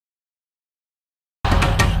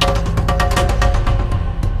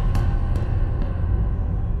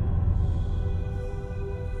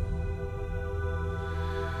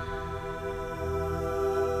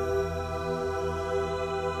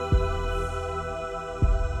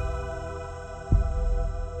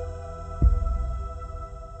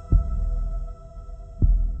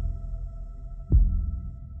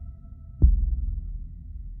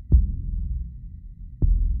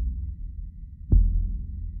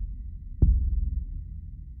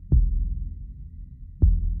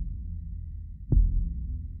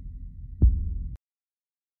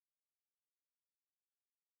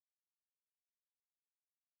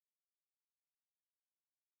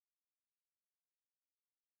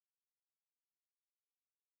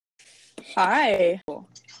Hi.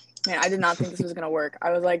 Man, I did not think this was gonna work.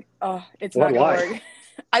 I was like, oh, it's What? not gonna Why? work.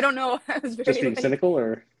 I don't know. I was Just very being like, cynical,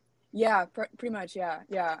 or yeah, pretty much, yeah,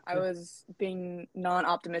 yeah. I yeah, was being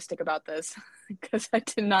non-optimistic about this because I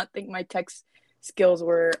did not think my tech skills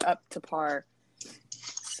were up to par.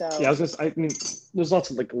 yeah. So, I mean, there's lots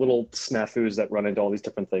of like little snafus that run into all these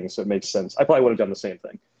different things, so it makes sense. I probably would have done the same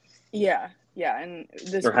thing yeah, yeah. And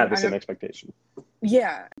this, or had the I same remember, expectation.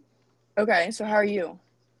 yeah. Okay, so how are you?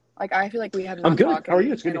 Like, I feel like we have I'm not good. talked How are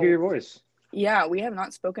you? It's good in to hear a, your voice. yeah, we have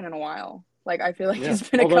not spoken in a while. Like, I feel like Yeah. it's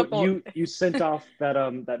been a Although couple. you sent off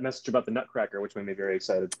that message about the Nutcracker, which made me very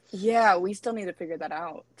excited. Yeah, we still need to figure that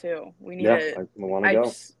out too. We need Yeah, to. I want to I go.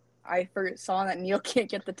 just I saw that Neil can't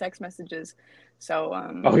get the text messages, so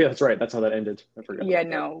Oh yeah, that's right. That's how that ended. I forgot yeah, about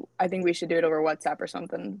that. no, I think we should do it over WhatsApp or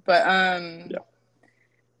something. Yeah.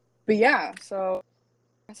 But yeah, so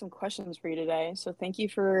I have some questions for you today. So thank you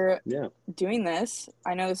for Yeah. doing this.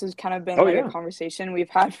 I know this has kind of been Oh like a yeah. conversation we've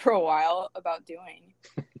had for a while about doing.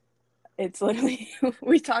 It's literally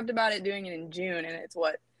we talked about it doing it in June, and it's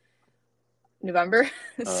what, November.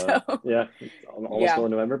 So Yeah. Almost yeah. middle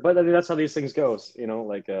of November, but I mean that's how these things goes.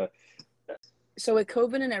 Like So with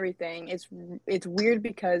COVID and everything, it's weird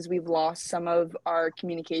because we've lost some of our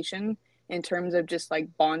communication in terms of just like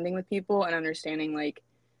bonding with people and understanding like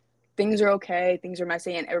things are okay, things are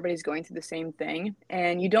messy, and everybody's going through the same thing.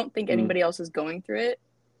 And you don't think mm, anybody else is going through it,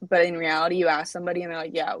 but in reality, you ask somebody and they're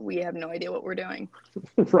like, "Yeah, we have no idea what we're doing."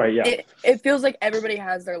 right. Yeah. It feels like everybody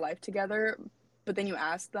has their life together, but then you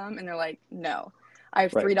ask them and they're like, "No, I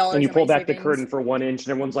have Right. three And dollars you in my pull back the savings." curtain for 1 inch,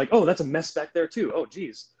 and everyone's like, "Oh, that's a mess back there too." Oh,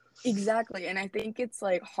 geez. Exactly. And I think it's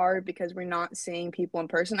like hard because we're not seeing people in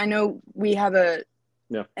person. I know we have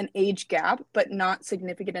Yeah. an age gap, but not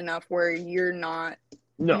significant enough where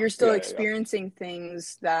No. you're still Yeah. Yeah. Yeah. experiencing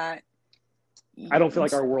things that I don't feel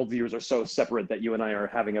like our worldviews are so separate that you and I are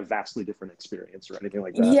having a vastly different experience or anything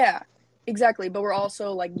like that. yeah, exactly. But we're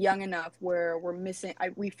also like young enough where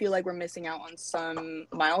we feel like we're missing out on some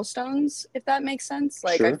milestones, if that makes sense.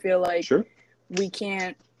 Like I Sure. feel like Sure. we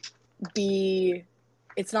can't be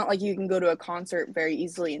it's not like you can go to a concert very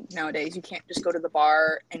easily nowadays. You can't just go to the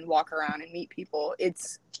bar and walk around and meet people.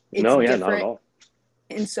 It's No. Yeah. Not at different. all.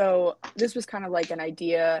 And so this was kind of like an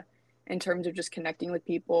idea in terms of just connecting with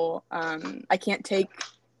people. I can't take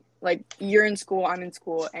like you're in school, I'm in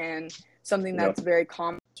school, and something Yeah. that's very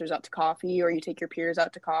common is out to coffee, or you take your peers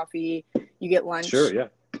out to coffee, you get Sure. lunch. Yeah.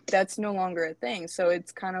 That's no longer a thing. So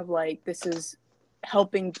it's kind of like this is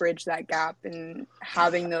helping bridge that gap and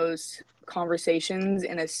having those conversations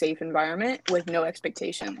in a safe environment with no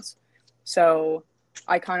expectations. So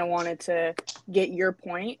I kind of wanted to get your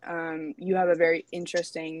point. You have a very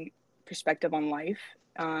interesting perspective on life,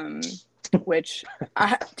 which,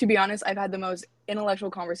 to be honest, I've had the most intellectual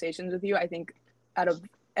conversations with you, I think, out of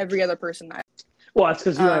every other person that. Well, that's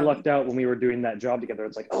because you and I Um, lucked out when we were doing that job together.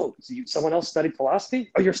 It's like, oh, so someone else studied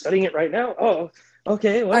philosophy? Oh, you're studying it right now? Oh,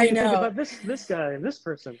 okay. What do I you think know. about this guy and this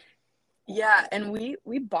person? Yeah, and we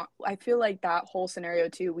bought. I feel like that whole scenario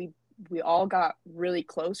too. We all got really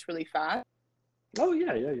close, really fast. Oh,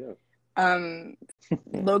 yeah, yeah, yeah. Um,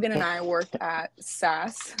 Logan and I worked at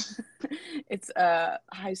SAS. It's a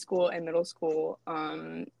high school and middle school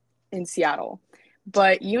in Seattle.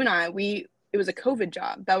 But you and I, it was a COVID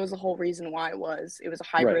job. That was the whole reason why it was a Right.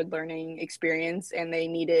 hybrid learning experience, and they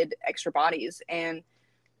needed extra bodies. And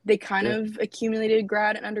they kind Yeah. of accumulated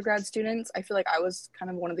grad and undergrad students. I feel like I was kind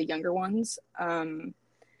of one of the younger ones. Yeah,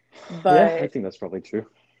 I But think that's probably true.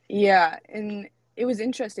 yeah, and it was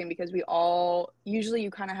interesting because we all usually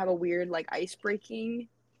you kind of have a weird like ice breaking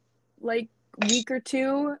like week or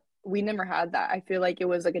two. We never had that. I feel like it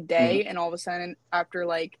was like a Mhm. day, and all of a sudden after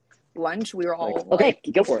like lunch, we were Like, all okay,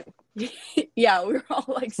 like, go for it. yeah, we were all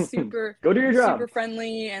like super, Go do your super job.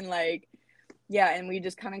 friendly and like, yeah, and we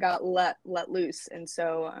just kind of got let loose, and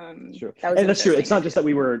so Sure. that was And that's true. interesting It's to not do. just that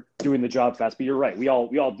we were doing the job fast, but you're right. We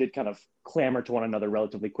all did kind of clamor to one another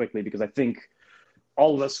relatively quickly because I think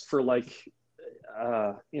all of us for like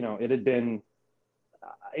it had been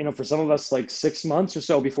for some of us like 6 months or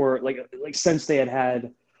so before like since they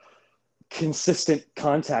had consistent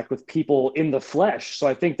contact with people in the flesh. So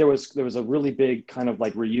I think there was a really big kind of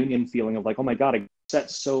like reunion feeling of like, oh my God, I set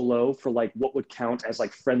so low for like what would count as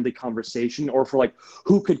like friendly conversation or for like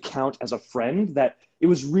who could count as a friend that it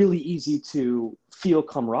was really easy to feel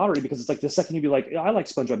camaraderie because it's like the second you'd be like, yeah, I like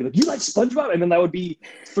SpongeBob, I'd be like, you like SpongeBob? And then that would be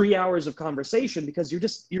 3 hours of conversation because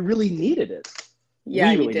you really needed it. Yeah,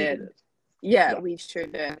 We you really needed did. it. Yeah, Yeah. we sure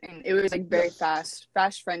did. And it was like Yeah. very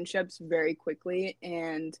fast friendships very quickly.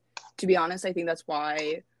 And to be honest, I think that's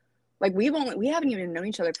why like we haven't even known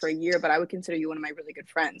each other for a year, but I would consider you one of my really good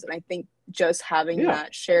friends. And I think just having Yeah.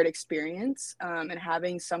 that shared experience, and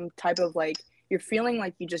having some type of like, you're feeling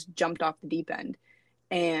like you just jumped off the deep end.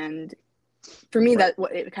 And for me, that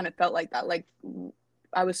what it kind of felt like that. Like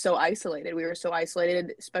I was so isolated. We were so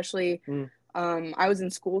isolated, especially I was in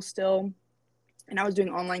school still, and I was doing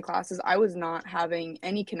online classes. I was not having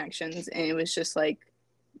any connections, and it was just like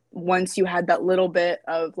once you had that little bit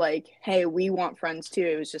of like, hey, we want friends too,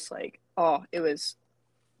 it was just like, oh, it was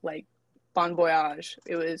like bon voyage.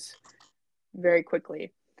 It was very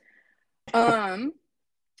quickly.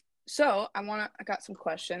 So I got some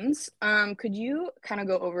questions. Could you kind of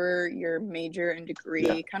go over your major and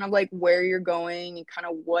degree, kind of like where you're going and kind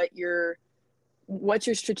of what's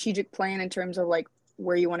your strategic plan in terms of like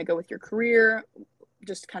where you want to go with your career?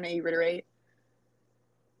 Just kind of reiterate.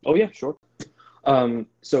 Oh yeah, sure.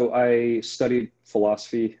 So I studied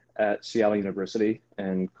philosophy at Seattle University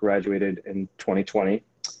and graduated in 2020.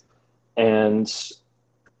 And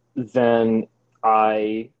then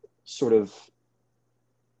I sort of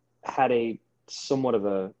had a somewhat of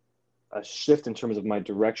a shift in terms of my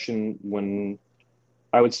direction when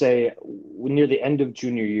I would say near the end of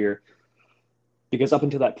junior year, because up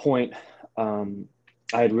until that point,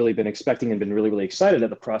 I had really been expecting and been really, really excited at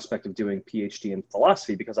the prospect of doing PhD in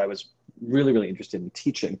philosophy because I was really, really interested in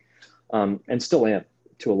teaching, and still am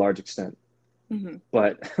to a large extent. Mm-hmm.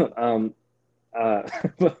 But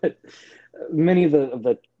but many of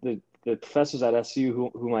the professors at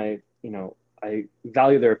SU whom I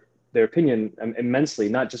value their opinion immensely,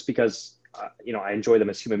 not just because I enjoy them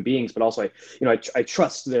as human beings, but also I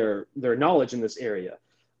trust their knowledge in this area.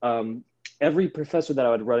 Every professor that I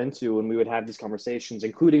would run into when we would have these conversations,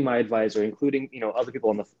 including my advisor, including other people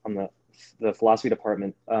on the philosophy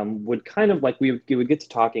department, would kind of like we would get to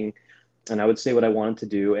talking, and I would say what I wanted to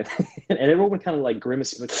do, and and everyone would kind of like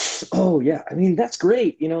grimace, like, oh yeah, I mean that's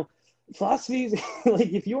great, philosophy is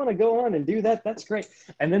like if you want to go on and do that, that's great.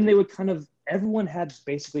 And then they would everyone had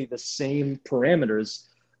basically the same parameters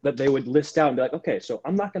that they would list out and be like, okay, so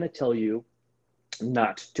I'm not going to tell you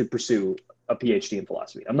not to pursue a PhD in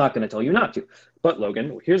philosophy. I'm not going to tell you not to, but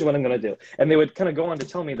Logan, here's what I'm going to do. And they would kind of go on to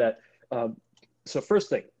tell me that, so first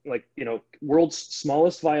thing, like, world's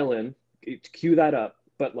smallest violin, cue that up.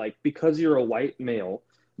 But like, because you're a white male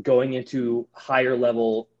going into higher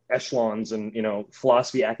level echelons and,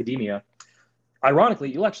 philosophy academia,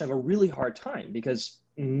 ironically, you'll actually have a really hard time because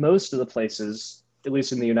most of the places, at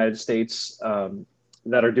least in the United States,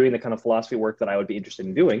 that are doing the kind of philosophy work that I would be interested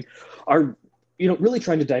in doing are really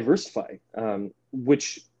trying to diversify,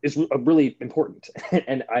 which is really important.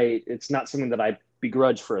 And it's not something that I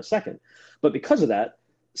begrudge for a second. But because of that,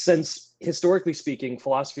 since historically speaking,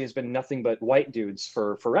 philosophy has been nothing but white dudes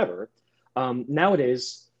for forever,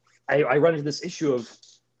 nowadays I run into this issue of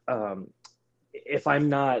if I'm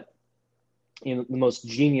not the most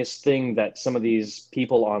genius thing that some of these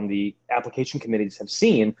people on the application committees have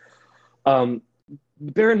seen,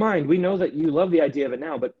 bear in mind, we know that you love the idea of it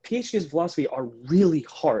now, but PhDs in philosophy are really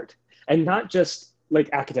hard, and not just like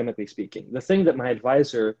academically speaking. The thing that my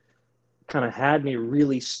advisor kind of had me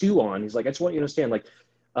really stew on, he's like, I just want you to understand, like,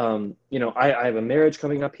 I have a marriage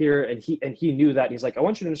coming up here, and he knew that. And he's like, I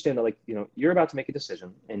want you to understand that, like, you're about to make a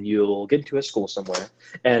decision, and you'll get into a school somewhere,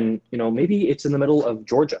 and maybe it's in the middle of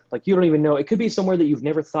Georgia, like you don't even know. It could be somewhere that you've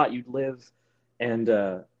never thought you'd live, and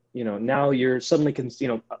now you're suddenly,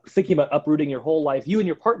 thinking about uprooting your whole life, you and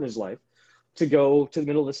your partner's life, to go to the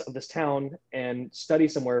middle of this town and study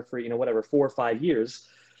somewhere for, whatever, 4 or 5 years.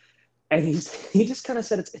 And he just kind of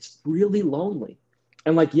said, it's really lonely.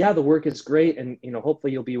 And like, yeah, the work is great. And,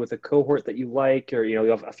 hopefully you'll be with a cohort that you like, or, you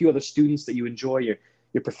have a few other students that you enjoy, your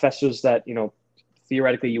professors that,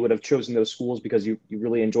 theoretically you would have chosen those schools because you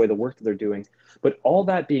really enjoy the work that they're doing. But all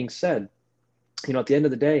that being said, at the end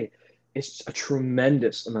of the day, it's a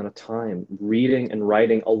tremendous amount of time reading and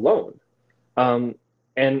writing alone.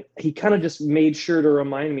 And he kind of just made sure to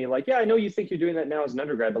remind me, like, yeah, I know you think you're doing that now as an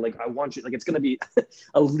undergrad, but like, I want you, like, it's going to be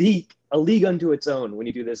a league unto its own when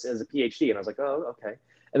you do this as a PhD. And I was like, oh, okay.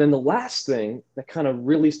 And then the last thing that kind of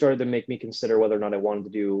really started to make me consider whether or not I wanted to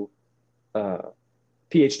do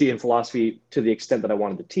PhD in philosophy to the extent that I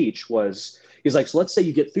wanted to teach was, he's like, so let's say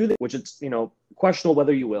you get through that, which it's, questionable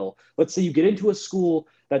whether you will. Let's say you get into a school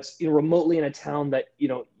that's remotely in a town that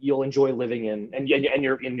you'll enjoy living in, and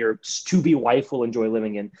your to-be wife will enjoy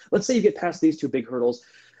living in. Let's say you get past these 2 big hurdles,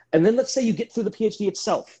 and then let's say you get through the PhD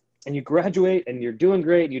itself, and you graduate, and you're doing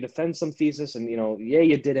great, and you defend some thesis, and yeah,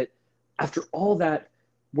 you did it. After all that,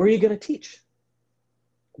 where are you going to teach?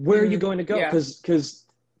 Where are you going to go? Because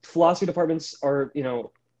philosophy departments are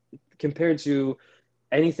compared to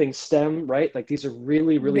anything STEM, right? Like these are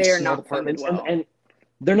really, really They are small not funded departments, well. and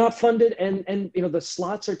they're not funded, and you know, the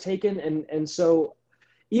slots are taken, and so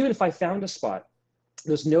even if I found a spot,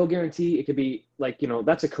 there's no guarantee it could be like, you know,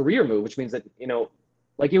 that's a career move, which means that, you know,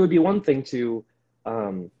 like it would be one thing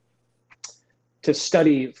um, to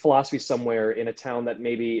study philosophy somewhere in a town that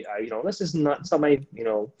maybe, you know, this is not, it's not my, you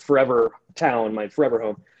know, forever town, my forever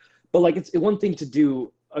home. But like, it's one thing to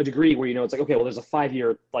do a degree where, you know, it's like, okay, well, there's a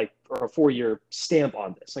 5-year, like, or a 4-year stamp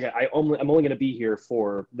on this. Like, I'm only going to be here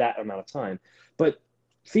for that amount of time. But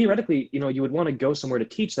theoretically, you know, you would want to go somewhere to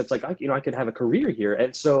teach that's like, you know, I could have a career here.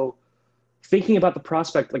 And so thinking about the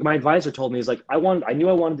prospect, like my advisor told me, is like, I knew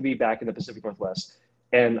I wanted to be back in the Pacific Northwest,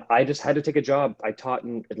 and I just had to take a job. I taught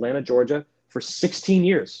in Atlanta, Georgia for 16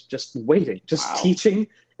 years, just waiting, just Wow. teaching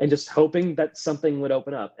and just hoping that something would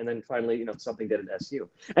open up. And then finally, you know, something did at SU.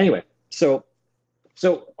 Anyway, so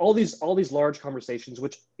all these large conversations,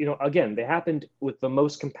 which, you know, again, they happened with the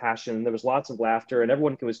most compassion. There was lots of laughter, and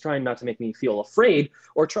everyone was trying not to make me feel afraid,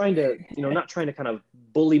 or trying to, you know, not trying to kind of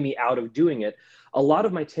bully me out of doing it. A lot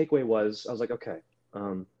of my takeaway was, I was like, okay,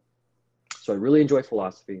 so I really enjoy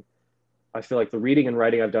philosophy. I feel like the reading and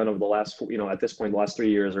writing I've done over the last, you know, at this point, the last 3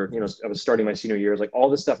 years, or, you know, I was starting my senior years, like all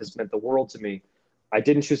this stuff has meant the world to me. I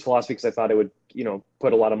didn't choose philosophy because I thought it would, you know,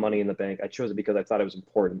 put a lot of money in the bank. I chose it because I thought it was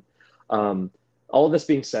important. All of this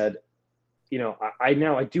being said, you know, I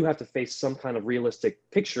now I do have to face some kind of realistic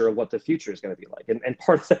picture of what the future is going to be like, and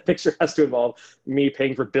part of that picture has to involve me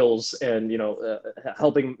paying for bills, and, you know,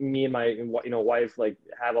 helping me and my, you know, wife like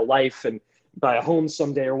have a life and buy a home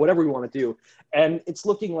someday, or whatever we want to do. And it's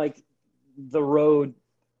looking like the road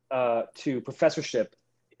to professorship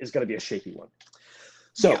is going to be a shaky one.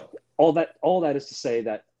 So Yeah. all that is to say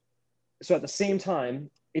that, so at the same time,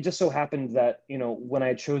 it just so happened that, you know, when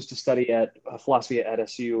I chose to study at philosophy at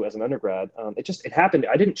SU as an undergrad, it happened.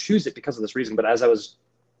 I didn't choose it because of this reason, but as I was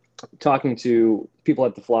talking to people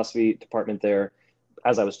at the philosophy department there,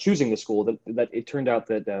 as I was choosing the school, that it turned out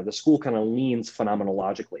that the school kind of leans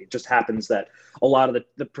phenomenologically. It just happens that a lot of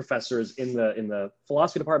the professors in the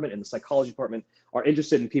philosophy department and the psychology department are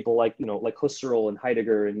interested in people like, you know, like Husserl and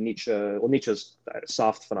Heidegger and Nietzsche. Well, Nietzsche's a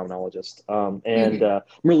soft phenomenologist, and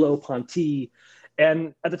Merleau-Ponty.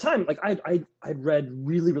 And at the time, like I'd read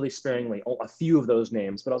really, really sparingly a few of those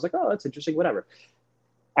names, but I was like, oh, that's interesting, whatever.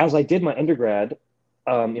 As I did my undergrad,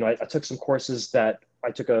 you know, I took some courses that I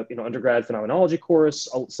took a, you know, undergrad phenomenology course.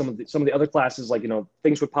 Some of the other classes, like, you know,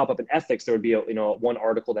 things would pop up in ethics. There would be a, you know, one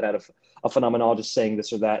article that had a phenomenologist saying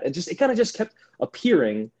this or that. It kind of just kept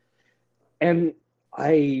appearing, and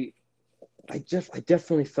I I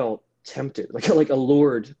definitely felt tempted, like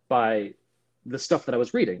allured by the stuff that I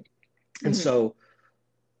was reading, and Mm-hmm. so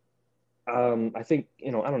I think,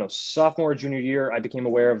 you know, I don't know, sophomore, junior year, I became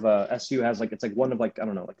aware of SU has like, it's like one of like, I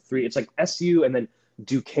don't know, like three, it's like SU and then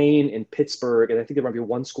Duquesne in Pittsburgh. And I think there might be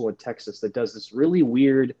one school in Texas that does this really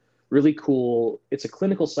weird, really cool. It's a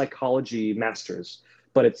clinical psychology master's,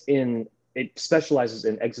 but it specializes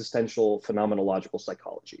in existential phenomenological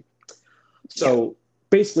psychology. Yeah. So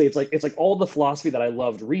basically it's like all the philosophy that I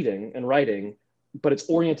loved reading and writing, but it's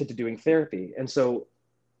oriented to doing therapy. And so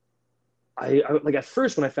I like at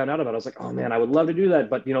first when I found out about it, I was like, oh man, I would love to do that,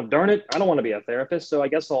 but, you know, darn it, I don't want to be a therapist. So I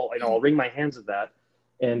guess I'll wring my hands at that,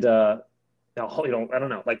 and you know, I don't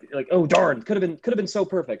know, like oh darn, could have been so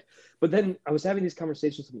perfect. But then I was having these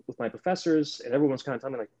conversations with my professors, and everyone's kind of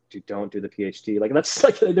telling me like, dude, don't do the PhD. Like that's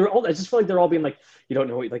like they're all. I just feel like they're all being like, you don't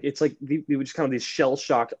know, like it's like they were just kind of these shell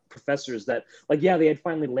shocked professors that like, yeah, they had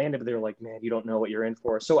finally landed, but they were like, man, you don't know what you're in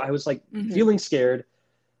for. So I was like Mm-hmm. feeling scared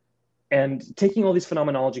and taking all these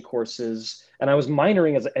phenomenology courses, and I was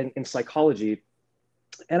minoring in psychology.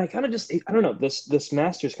 And I kind of just, I don't know, this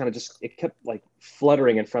master's kind of just, it kept like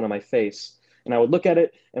fluttering in front of my face, and I would look at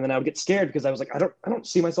it, and then I would get scared because I was like, I don't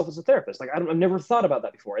see myself as a therapist. Like I've never thought about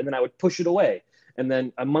that before. And then I would push it away, and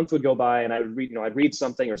then a month would go by, and I would read, you know, I'd read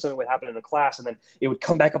something or something would happen in a class, and then it would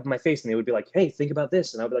come back up in my face, and they would be like, hey, think about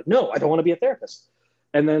this, and I would be like, no, I don't want to be a therapist.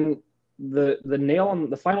 And then the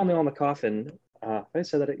final nail on the coffin. Have I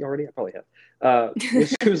said that already? I probably have.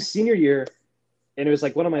 It was senior year, and it was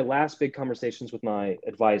like one of my last big conversations with my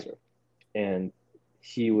advisor, and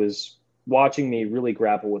he was watching me really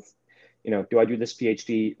grapple with, you know, do I do this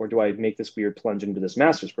PhD or do I make this weird plunge into this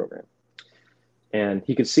master's program? And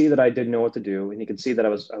he could see that I didn't know what to do, and he could see that I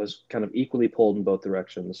was kind of equally pulled in both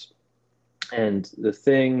directions. And the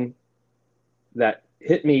thing that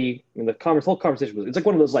hit me in the whole conversation was, it's like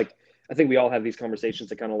one of those, like, I think we all have these conversations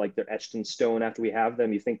that kind of like they're etched in stone after we have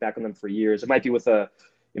them. You think back on them for years. It might be with a,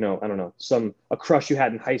 I don't know, a crush you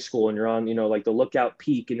had in high school and you're on, like the Lookout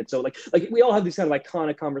Peak. And it's so like we all have these kind of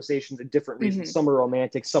iconic conversations at different reasons. Mm-hmm. Some are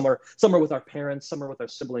romantic, some are with our parents, some are with our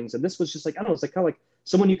siblings. And this was just like, I don't know, it's like kind of like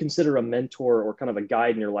someone you consider a mentor or kind of a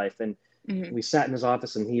guide in your life. And Mm-hmm. we sat in his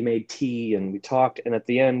office and he made tea and we talked. And at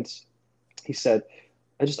the end, he said,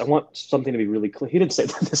 I want something to be really clear. He didn't say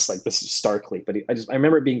this starkly, but I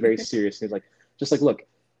remember it being very serious. He was like, just like, look,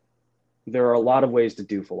 there are a lot of ways to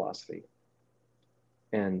do philosophy,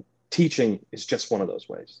 and teaching is just one of those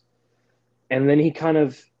ways. And then he kind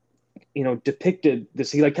of, depicted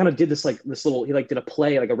this. He like kind of did this like this little. He like did a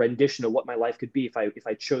play, like a rendition of what my life could be if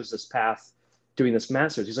I chose this path, doing this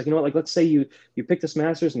master's. He's like, you know what? Like, let's say you pick this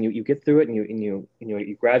master's and you get through it and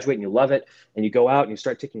you graduate and you love it and you go out and you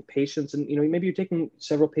start taking patients and maybe you're taking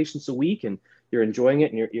several patients a week and you're enjoying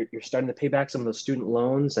it and you're starting to pay back some of those student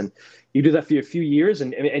loans, and you do that for a few years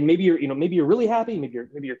and maybe you're really happy,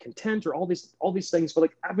 maybe you're content, or all these things. But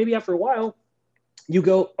like maybe after a while you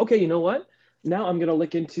go, okay, you know what? Now I'm going to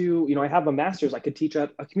look into, I have a master's. I could teach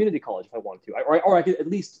at a community college if I wanted to, or I could at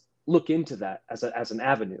least look into that as an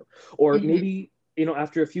avenue. Or Mm-hmm. maybe,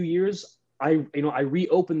 after a few years, I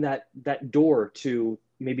reopen that door to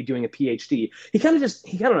maybe doing a PhD. He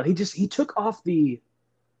don't know. He took off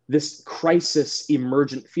this crisis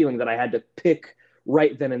emergent feeling that I had to pick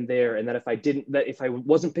right then and there. And that if I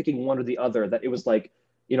wasn't picking one or the other, that it was like,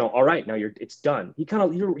 all right, now it's done.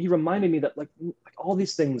 He reminded me that like all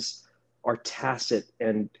these things are tacit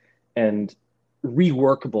and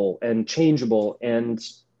reworkable and changeable, and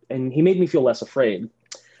he made me feel less afraid.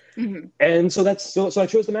 Mm-hmm. And so I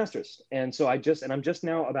chose the master's. And so I'm just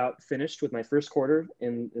now about finished with my first quarter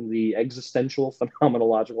in the existential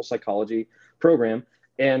phenomenological psychology program.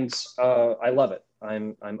 And I love it.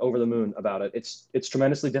 I'm over the moon about it. It's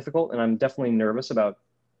tremendously difficult, and I'm definitely nervous about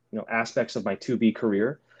aspects of my to-be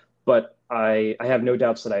career, but I have no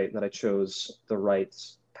doubts that I chose the right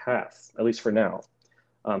path, at least for now.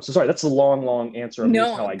 So sorry, that's a long answer of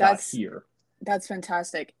just how I got here. That's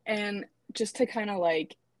fantastic. And just to kind of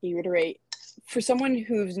like reiterate, for someone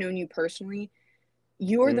who's known you personally,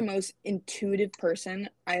 you are the most intuitive person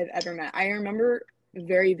I have ever met. I remember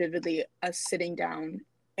very vividly us sitting down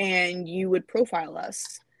and you would profile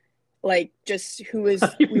us, like just who is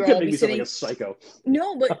we were all be sitting like a psycho.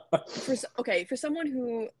 No, but for someone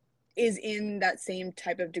who is in that same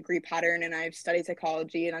type of degree pattern, and I've studied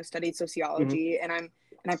psychology and I've studied sociology, and I'm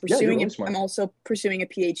pursuing really I'm also pursuing a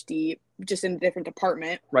PhD just in a different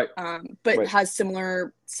department, right? But right. has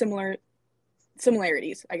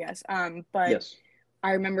similarities, I guess. But yes.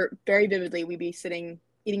 I remember very vividly we'd be sitting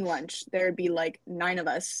eating lunch. There would be like 9 of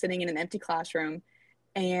us sitting in an empty classroom,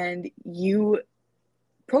 and you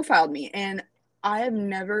profiled me, and I have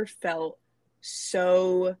never felt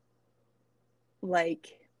so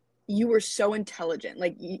like you were so intelligent.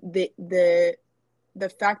 Like the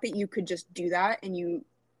fact that you could just do that, and you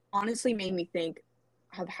honestly made me think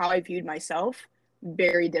of how I viewed myself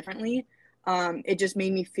very differently. It just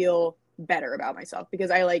made me feel better about myself,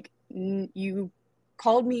 because I like you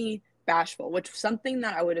called me bashful, which was something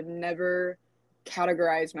that I would have never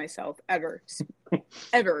categorized myself ever.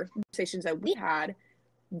 Conversations that we had,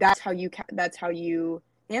 that's how you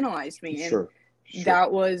analyzed me. And sure.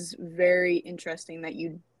 that was very interesting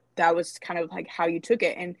that was kind of like how you took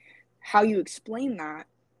it, and how you explained that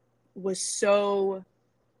was so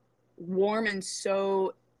warm and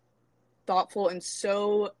so thoughtful and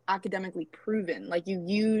so academically proven. Like you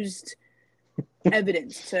used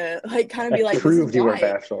evidence to like kind of be like, proved you were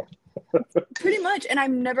bashful. Pretty much. And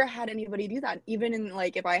I've never had anybody do that. Even in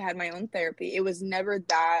like if I had my own therapy, it was never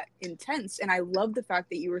that intense. And I love the fact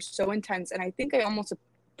that you were so intense. And I think I almost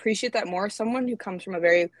appreciate that more. Someone who comes from a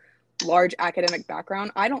very large academic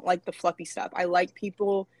background, I don't like the fluffy stuff. I like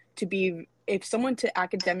people to be, if someone to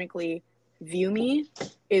academically view me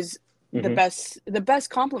is the best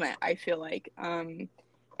compliment, I feel like. And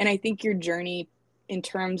I think your journey in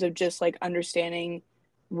terms of just like understanding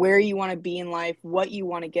where you want to be in life, what you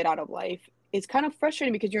want to get out of life, is kind of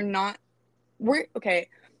frustrating, because you're at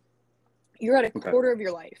a quarter of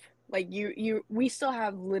your life. Like we still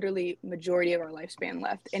have literally majority of our lifespan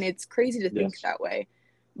left, and it's crazy to think that way,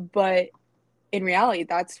 but in reality,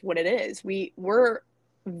 that's what it is. We're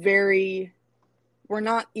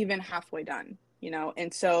not even halfway done,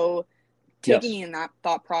 and so taking in that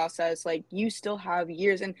thought process, like you still have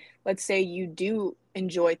years. And let's say you do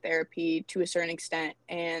enjoy therapy to a certain extent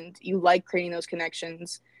and you like creating those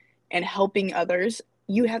connections and helping others,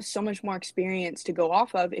 you have so much more experience to go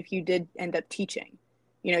off of if you did end up teaching.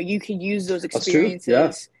 You could use those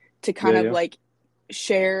experiences to kind of like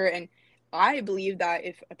share. And I believe that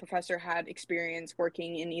if a professor had experience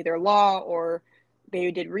working in either law or they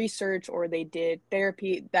did research or they did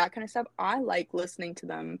therapy, that kind of stuff. I like listening to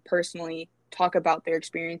them personally talk about their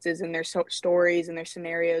experiences and their stories and their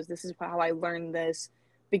scenarios. This is how I learned this,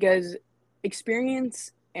 because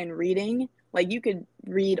experience and reading, like, you could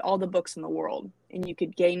read all the books in the world and you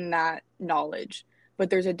could gain that knowledge, but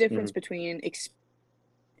there's a difference between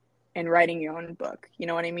and writing your own book. You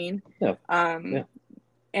know what I mean? Yeah. Yeah.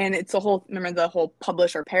 And it's remember the whole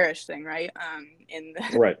publish or perish thing, right?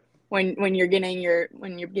 Right. When you're getting your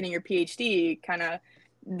PhD, kind of,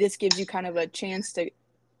 this gives you kind of a chance to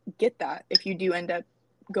get that if you do end up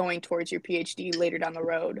going towards your PhD later down the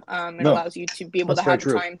road. It allows you to be able to have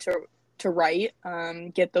the time to write,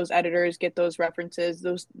 get those editors, get those references.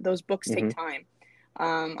 Those books take time.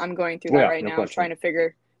 I'm going through that right now, trying to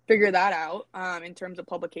figure that out in terms of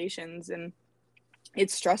publications, and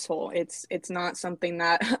it's stressful. It's not something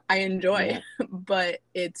that I enjoy, but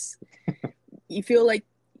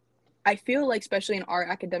I feel like, especially in our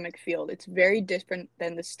academic field, it's very different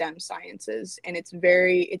than the STEM sciences, and it's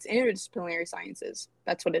interdisciplinary sciences.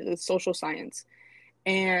 That's what it is, social science.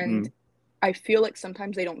 And I feel like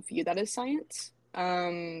sometimes they don't view that as science,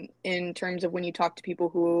 in terms of when you talk to people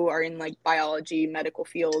who are in like biology, medical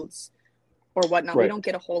fields or whatnot. We don't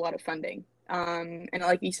get a whole lot of funding. And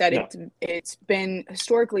like you said, it's been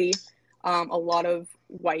historically a lot of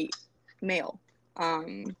white male.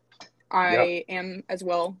 I am as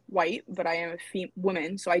well white, but I am a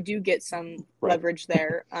woman, so I do get some leverage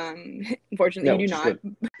there. Unfortunately, you do not.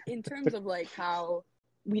 In terms of like how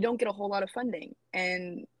we don't get a whole lot of funding,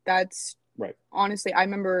 and that's honestly, I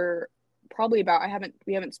remember probably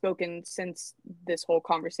we haven't spoken since this whole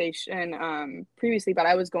conversation previously, but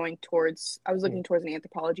I was looking towards an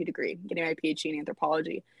anthropology degree, getting my PhD in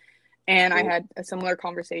anthropology, and I had a similar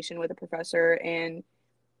conversation with a professor, and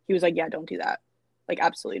he was like, "Yeah, don't do that." Like,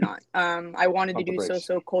 absolutely not. I wanted to do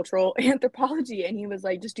socio-cultural anthropology, and he was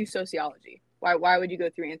like, just do sociology. Why would you go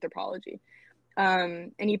through anthropology?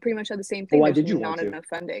 And he pretty much had the same thing. Why did you want to? Not enough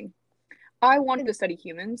funding. I wanted to study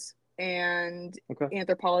humans, and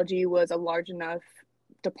anthropology was a large enough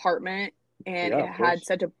department, and it had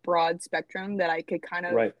such a broad spectrum that I could kind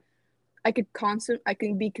of, I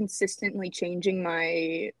could be consistently changing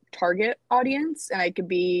my target audience, and I could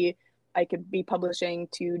be publishing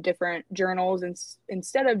to different journals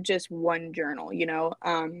instead of just one journal, you know?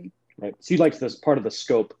 Right. So you liked this part of the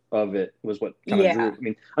scope of it was what kind of drew. I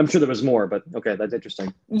mean, I'm sure there was more, but okay, that's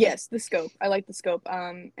interesting. Yes, the scope. I like the scope.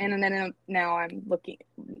 And then now I'm looking,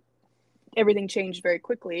 everything changed very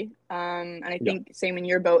quickly. And I think same in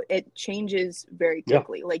your boat, it changes very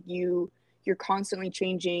quickly. Like you're constantly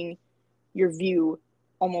changing your view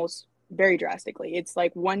almost very drastically. It's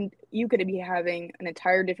like you could be having an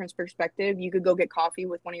entire different perspective. You could go get coffee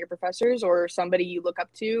with one of your professors or somebody you look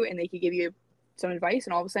up to, and they could give you some advice,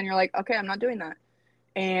 and all of a sudden you're like, okay, I'm not doing that.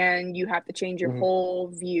 And you have to change your whole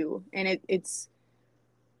view. And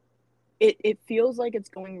it feels like it's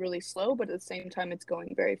going really slow, but at the same time it's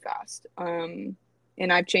going very fast. And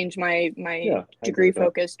I've changed my degree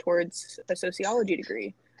focus towards a sociology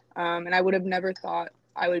degree. And I would have never thought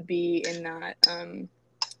I would be in that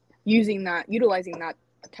utilizing that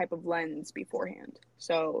type of lens beforehand.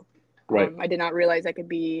 So I did not realize I could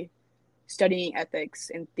be studying ethics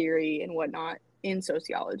and theory and whatnot in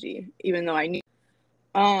sociology, even though I knew.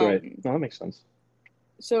 Right. No, that makes sense.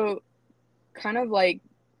 So kind of like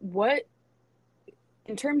what,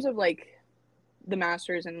 in terms of like the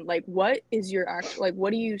master's, and like what is your actual, like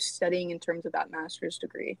what are you studying in terms of that master's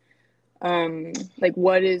degree? Like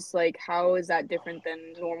what is, like, how is that different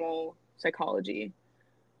than normal psychology?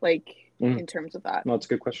 Like in terms of that? No, it's a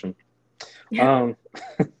good question.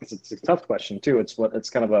 It's a tough question too. It's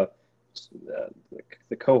kind of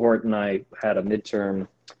the cohort and I had a midterm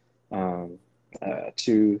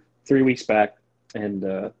 2-3 weeks back, and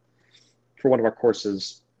for one of our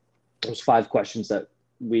courses, there was 5 questions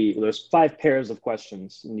there's 5 pairs of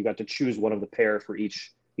questions, and you got to choose one of the pair for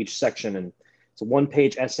each section, and it's a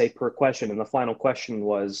 1-page essay per question. And the final question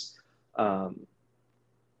was, I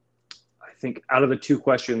think out of the 2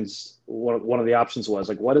 questions, one of the options was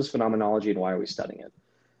like, what is phenomenology and why are we studying it?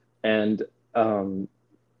 And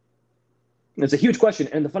it's a huge question.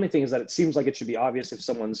 And the funny thing is that it seems like it should be obvious if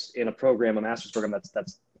someone's in a master's program,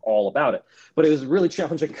 that's all about it. But it was a really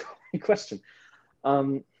challenging question.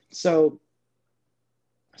 So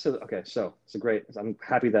great. I'm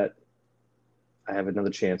happy that I have another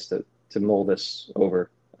chance to mull this over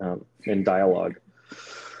in dialogue.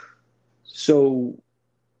 So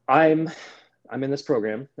I'm in this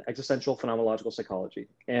program, existential phenomenological psychology,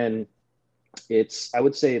 and I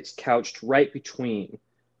would say it's couched right between,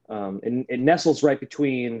 and it nestles right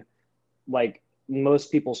between like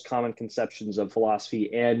most people's common conceptions of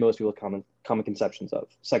philosophy and most people's common conceptions of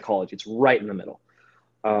psychology. It's right in the middle.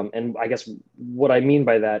 And I guess what I mean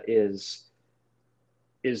by that is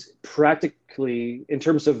practically in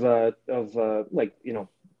terms of like, you know,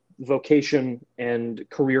 vocation and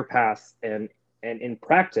career path and in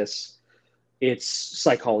practice, it's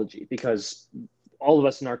psychology, because all of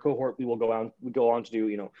us in our cohort, we go on to do,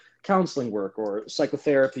 you know, counseling work or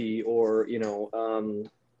psychotherapy or, you know,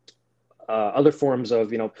 other forms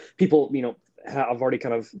of, you know, people, you know, I've already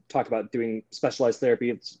kind of talked about doing specialized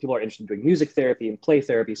therapy. People are interested in doing music therapy and play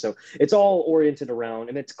therapy. So it's all oriented around,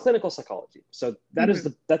 and it's clinical psychology. So that is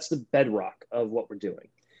that's the bedrock of what we're doing.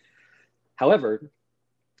 However,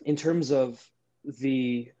 in terms of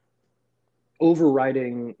the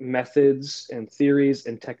overriding methods and theories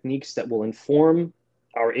and techniques that will inform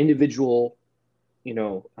our individual, you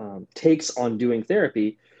know, takes on doing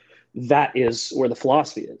therapy, that is where the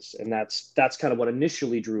philosophy is. And that's kind of what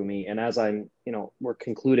initially drew me. And as I'm, you know, we're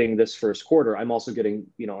concluding this first quarter, I'm also getting,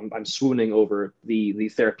 you know, I'm swooning over the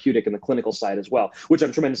therapeutic and the clinical side as well, which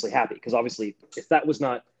I'm tremendously happy, because obviously if that was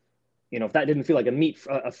not, you know, if that didn't feel like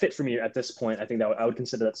a fit for me at this point, I think that I would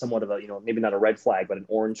consider that somewhat of a, you know, maybe not a red flag, but an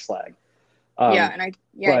orange flag.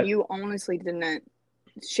 You honestly didn't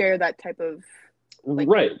share that type of, like,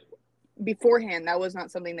 right. Beforehand, that was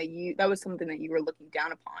not something that you were looking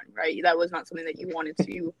down upon, right? That was not something that you wanted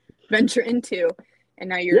to venture into, and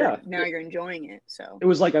now you're enjoying it. So it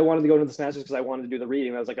was like I wanted to go into the Masters because I wanted to do the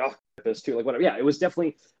reading. I was like, oh, this too, like whatever. Yeah, it was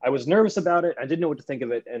definitely. I was nervous about it. I didn't know what to think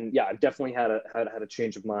of it, and yeah, I definitely had a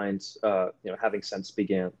change of mind. You know, having since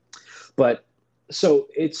began, but so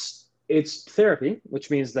it's therapy,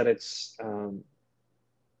 which means that it's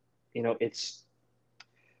you know, it's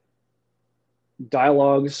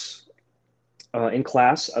dialogues in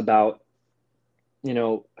class about, you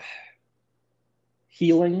know,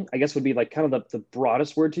 healing, I guess would be like kind of the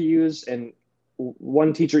broadest word to use. And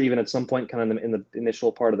one teacher, even at some point, kind of in the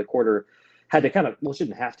initial part of the quarter, had to kind of, well, she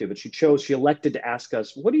didn't have to, but she elected to ask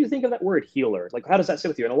us, what do you think of that word healer? Like, how does that sit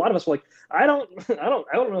with you? And a lot of us were like, I don't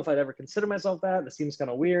know if I'd ever consider myself that. It seems kind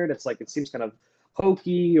of weird. It's like, it seems kind of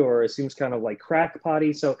hokey, or it seems kind of like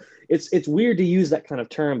crackpotty. So it's weird to use that kind of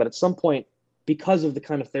term, but at some point, because of the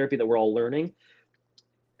kind of therapy that we're all learning,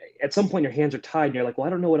 at some point your hands are tied and you're like, well, I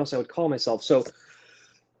don't know what else I would call myself. So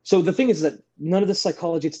the thing is that none of this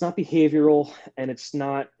psychology, it's not behavioral, and it's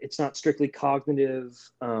not strictly cognitive.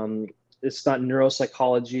 It's not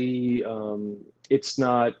neuropsychology. It's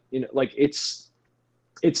not, you know, like it's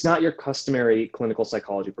not your customary clinical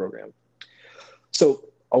psychology program. So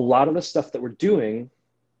a lot of the stuff that we're doing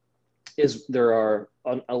is there are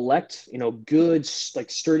an elect, you know, good,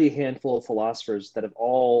 like sturdy handful of philosophers that have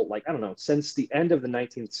all, like, I don't know, since the end of the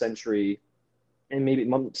 19th century, and maybe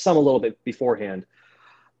some a little bit beforehand,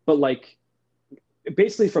 but like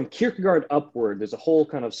basically from Kierkegaard upward, there's a whole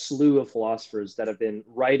kind of slew of philosophers that have been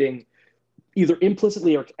writing either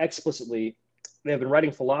implicitly or explicitly. They have been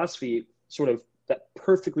writing philosophy sort of that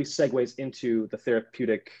perfectly segues into the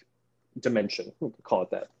therapeutic dimension, we'll call it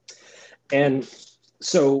that. And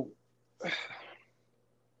so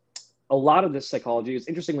a lot of this psychology is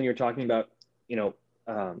interesting when you're talking about, you know,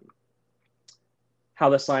 how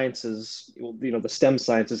the sciences, you know, the STEM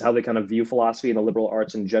sciences, how they kind of view philosophy and the liberal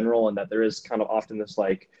arts in general, and that there is kind of often this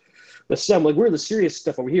like the STEM, like we're the serious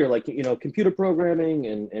stuff over here, like, you know, computer programming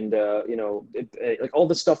and you know, like all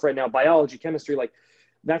this stuff right now, biology, chemistry, like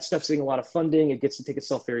that stuff's getting a lot of funding. It gets to take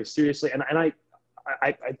itself very seriously, and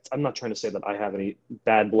I'm not trying to say that I have any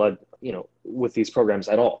bad blood, you know, with these programs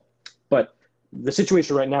at all, but the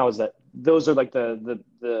situation right now is that those are like the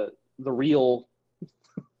real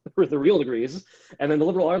the real degrees, and then the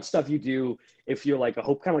liberal arts stuff you do if you're like kind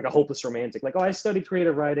of like a hopeless romantic, like, oh, I studied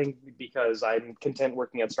creative writing because I'm content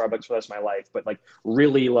working at Starbucks for the rest of my life, but like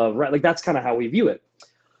really love, right? Like that's kind of how we view it.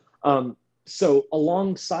 So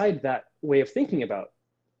alongside that way of thinking about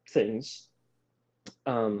things,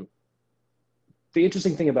 the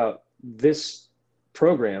interesting thing about this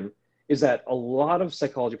program is that a lot of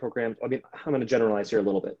psychology programs, I mean, I'm going to generalize here a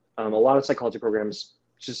little bit. A lot of psychology programs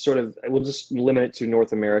just sort of, we'll just limit it to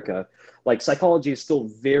North America. Like psychology is still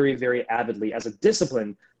very, very avidly as a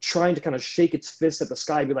discipline trying to kind of shake its fist at the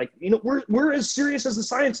sky and be like, you know, we're as serious as the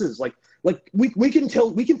sciences. Like we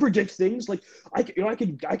can predict things. Like I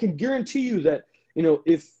can guarantee you that, you know,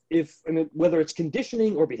 if I mean, whether it's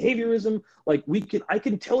conditioning or behaviorism, like I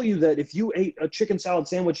can tell you that if you ate a chicken salad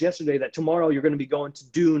sandwich yesterday, that tomorrow you're going to be going to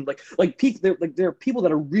Dune. There are people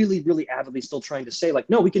that are really, really avidly still trying to say, like,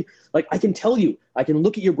 no, we can, like, I can tell you, I can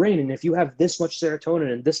look at your brain, and if you have this much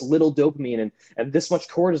serotonin and this little dopamine and this much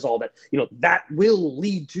cortisol, that, you know, that will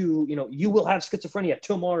lead to, you know, you will have schizophrenia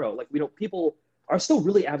tomorrow. Like, you know, people are still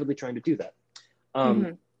really avidly trying to do that.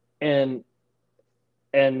 Mm-hmm. And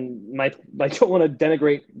I don't want to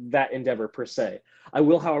denigrate that endeavor per se. I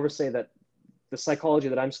will, however, say that the psychology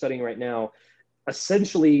that I'm studying right now,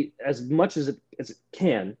 essentially, as much as it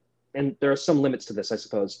can, and there are some limits to this, I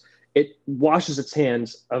suppose, it washes its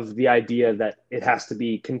hands of the idea that it has to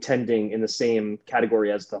be contending in the same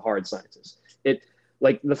category as the hard sciences. It,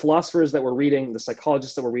 like, the philosophers that we're reading, the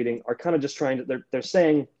psychologists that we're reading, are kind of just trying to, they're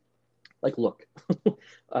saying, like, look,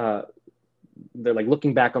 they're like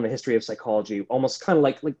looking back on the history of psychology, almost kind of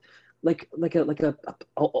like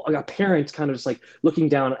a parent kind of just like looking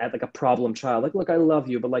down at like a problem child, like, look, I love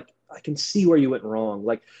you, but like, I can see where you went wrong.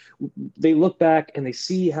 Like, they look back and they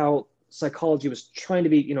see how psychology was trying to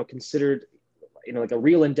be, considered, like a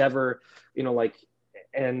real endeavor, like,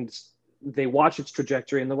 and they watch its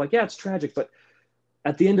trajectory and they're like, yeah, it's tragic, but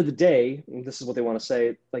at the end of the day, this is what they want to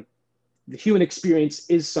say, like, the human experience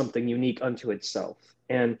is something unique unto itself.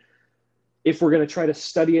 And if we're going to try to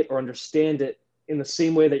study it or understand it in the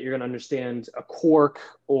same way that you're going to understand a quark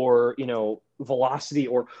or, velocity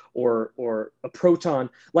or a proton,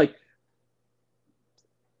 like,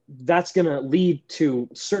 that's going to lead to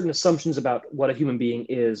certain assumptions about what a human being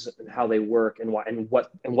is and how they work and why and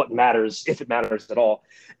what matters, if it matters at all.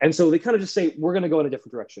 And so they kind of just say, we're going to go in a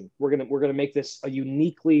different direction. We're going to make this a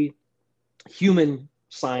uniquely human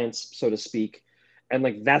science, so to speak, and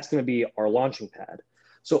like, that's going to be our launching pad.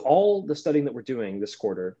 So all the studying that we're doing this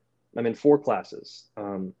quarter, I'm in 4 classes.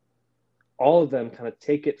 All of them kind of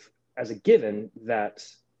take it as a given that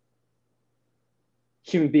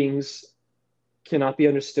human beings cannot be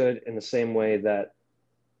understood in the same way that,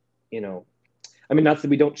 not that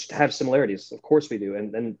we don't have similarities. Of course we do.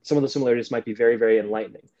 And some of the similarities might be very, very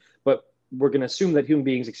enlightening. But we're going to assume that human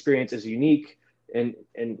beings' experience is unique, and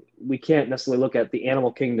we can't necessarily look at the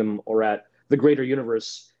animal kingdom or at the greater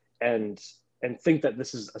universe and think that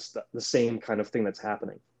this is the same kind of thing that's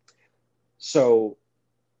happening. So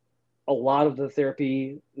a lot of the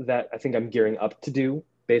therapy that I think I'm gearing up to do,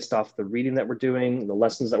 based off the reading that we're doing, the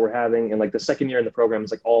lessons that we're having, and like the second year in the program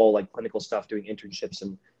is like all like clinical stuff, doing internships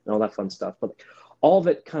and all that fun stuff. But all of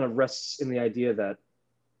it kind of rests in the idea that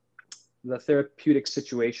the therapeutic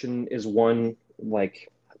situation is one,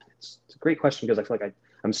 like, it's a great question because I feel like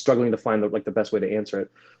I'm struggling to find the best way to answer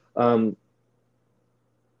it. Well,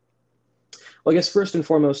 I guess first and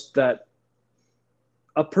foremost, that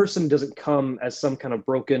a person doesn't come as some kind of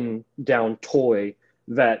broken down toy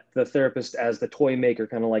that the therapist, as the toy maker,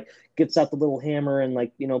 kind of like gets out the little hammer and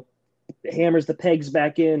like, hammers the pegs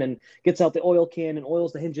back in and gets out the oil can and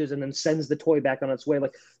oils the hinges and then sends the toy back on its way.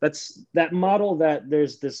 Like, that's that model, that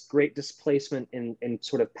there's this great displacement in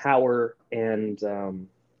sort of power and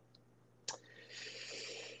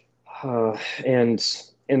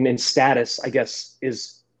in status, I guess,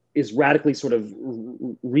 is radically sort of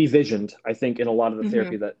revisioned, I think, in a lot of the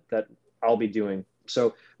therapy that I'll be doing.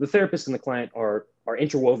 So the therapist and the client are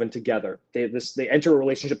interwoven together. They enter a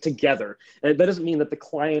relationship together. And that doesn't mean that the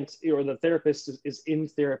client or the therapist is in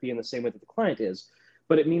therapy in the same way that the client is,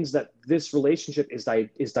 but it means that this relationship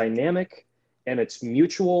is dynamic and it's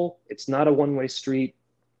mutual. It's not a one-way street,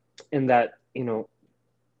 and that,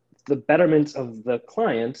 the betterment of the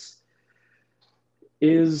client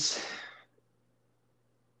is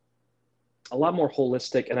a lot more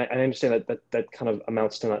holistic. And I understand that kind of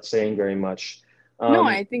amounts to not saying very much. No,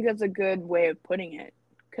 I think that's a good way of putting it,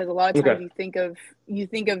 because a lot of times you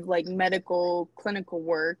think of like medical clinical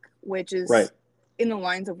work, which is right in the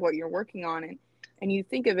lines of what you're working on, and you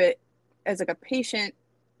think of it as like a patient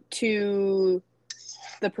to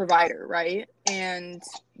the provider, right? And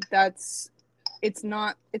it's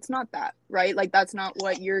not that, right? Like, that's not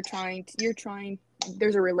what you're trying,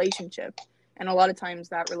 there's a relationship, and a lot of times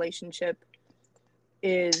that relationship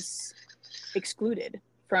is excluded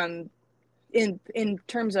from, in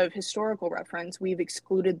terms of historical reference, we've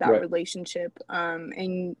excluded that relationship,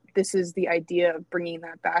 and this is the idea of bringing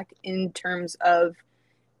that back in terms of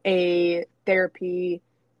a therapy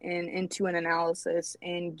and into an analysis,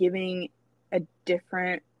 and giving a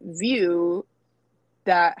different view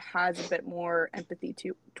that has a bit more empathy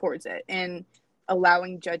towards it, and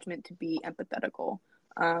allowing judgment to be empathetical.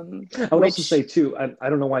 I would also say too, I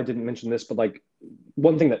don't know why I didn't mention this, but like,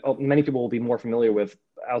 one thing that many people will be more familiar with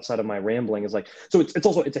outside of my rambling is like, so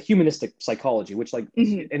it's a humanistic psychology, which like,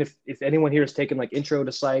 and if anyone here has taken like intro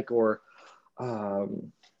to psych or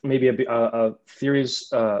maybe a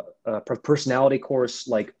theories, personality course,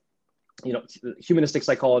 like, humanistic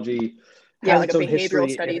psychology has like its a own behavioral history,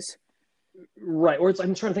 studies. Right. Or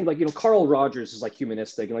I'm trying to think, like, Carl Rogers is like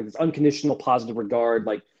humanistic and like this unconditional positive regard.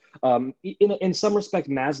 Like, in some respect,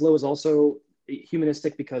 Maslow is also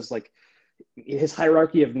humanistic because like his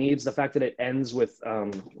hierarchy of needs, the fact that it ends with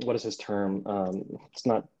what is his term? It's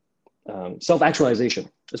not self-actualization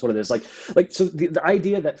is what it is. Like so the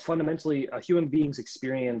idea that fundamentally a human being's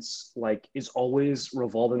experience like is always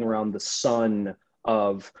revolving around the sun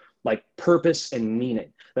of like purpose and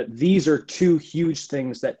meaning. That these are two huge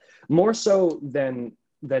things that more so than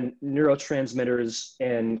neurotransmitters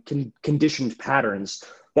and conditioned patterns,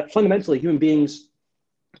 that fundamentally human beings,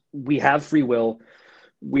 we have free will.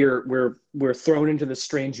 We're thrown into this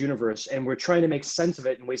strange universe, and we're trying to make sense of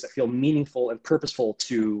it in ways that feel meaningful and purposeful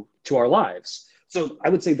to our lives. So I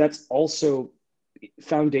would say that's also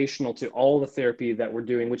foundational to all the therapy that we're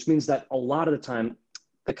doing, which means that a lot of the time,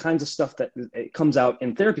 the kinds of stuff that comes out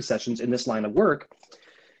in therapy sessions in this line of work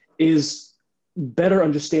is better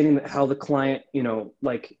understanding how the client,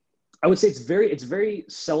 like I would say it's very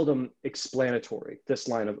seldom explanatory, this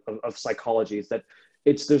line of psychology, is that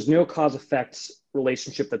there's no cause effect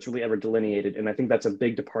relationship that's really ever delineated. And I think that's a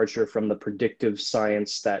big departure from the predictive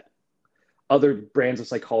science that other brands of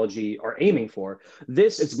psychology are aiming for.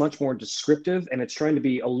 This is much more descriptive, and it's trying to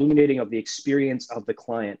be illuminating of the experience of the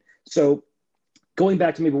client. So going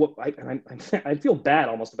back to maybe what I feel bad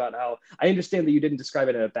almost about how I understand that you didn't describe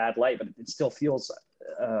it in a bad light, but it still feels,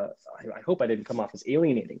 I hope I didn't come off as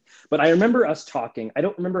alienating. But I remember us talking. I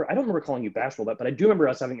don't remember calling you bashful, but I do remember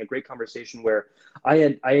us having a great conversation where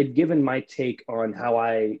I had given my take on how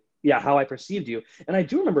I perceived you. And I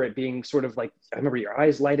do remember it being sort of like, I remember your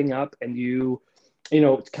eyes lighting up and you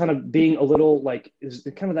kind of being a little like, is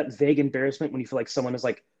kind of that vague embarrassment when you feel like someone is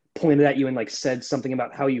like pointed at you and like said something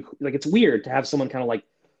about how you, like, it's weird to have someone kind of like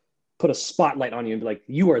put a spotlight on you and be like,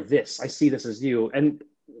 you are this, I see this as you. And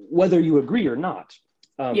whether you agree or not,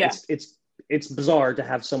 it's bizarre to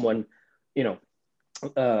have someone,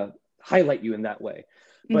 highlight you in that way.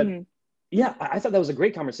 But yeah, I thought that was a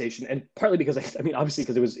great conversation, and partly because I mean, obviously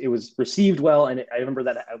because it was received well, and I remember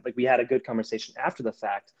that like we had a good conversation after the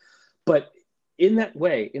fact. But in that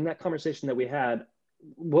way, in that conversation that we had,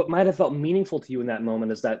 what might have felt meaningful to you in that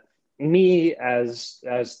moment is that me as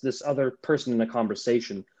this other person in the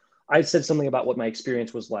conversation, I said something about what my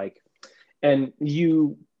experience was like, and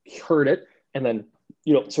you heard it, and then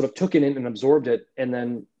sort of took it in and absorbed it, and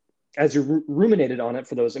then as you ruminated on it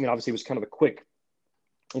for those, I mean, obviously it was kind of a quick.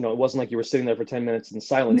 It wasn't like you were sitting there for 10 minutes in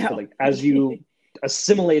silence, but like as you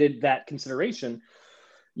assimilated that consideration,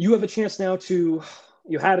 you had a chance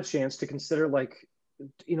to consider like,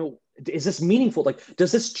 is this meaningful? Like,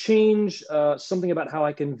 does this change something about how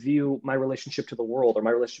I can view my relationship to the world or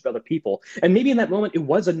my relationship to other people? And maybe in that moment, it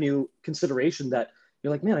was a new consideration that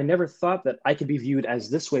you're like, man, I never thought that I could be viewed as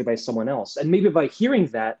this way by someone else. And maybe by hearing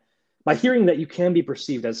that you can be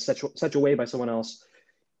perceived as such a way by someone else,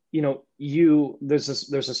 there's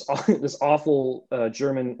this awful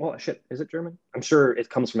German, well, shit, is it German? I'm sure it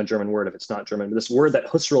comes from a German word if it's not German, but this word that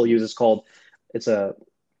Husserl uses called,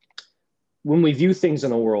 when we view things in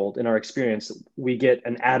the world, in our experience, we get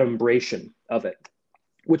an adumbration of it,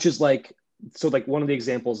 which is like, so like one of the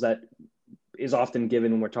examples that is often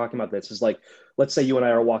given when we're talking about this is like, let's say you and I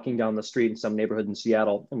are walking down the street in some neighborhood in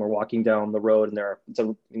Seattle, and we're walking down the road, and it's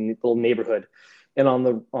a little neighborhood. And on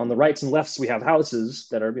the rights and lefts, we have houses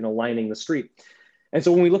that are, lining the street. And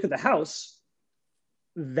so when we look at the house,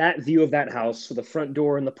 that view of that house, so the front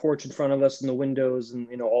door and the porch in front of us and the windows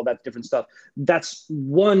and, all that different stuff, that's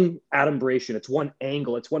one adumbration. It's one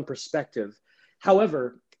angle. It's one perspective.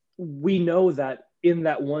 However, we know that in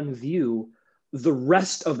that one view, the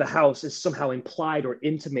rest of the house is somehow implied or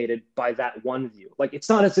intimated by that one view. Like, it's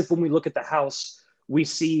not as if when we look at the house, we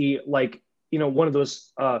see like, one of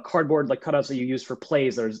those cardboard like cutouts that you use for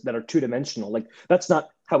plays that are two-dimensional. Like, that's not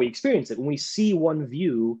how we experience it. When we see one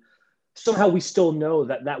view, somehow we still know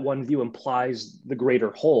that one view implies the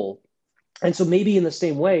greater whole. And so maybe in the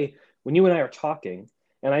same way, when you and I are talking,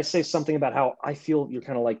 and I say something about how I feel you're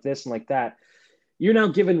kind of like this and like that, you're now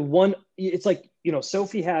given one. It's like,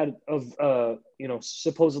 Sophie had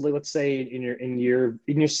supposedly, let's say in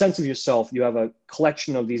your sense of yourself, you have a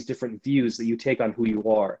collection of these different views that you take on who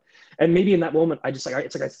you are. And maybe in that moment, it's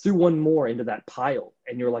like I threw one more into that pile,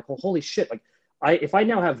 and you're like, well, holy shit! Like, if I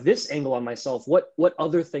now have this angle on myself, what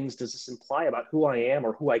other things does this imply about who I am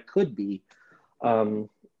or who I could be? I'm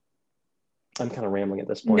kind of rambling at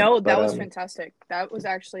this point. No, that was fantastic. That was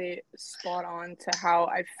actually spot on to how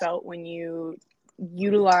I felt when you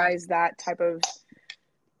utilize that type of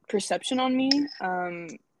perception on me.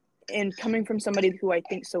 And coming from somebody who I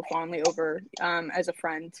think so fondly over as a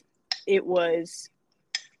friend, it was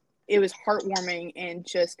heartwarming and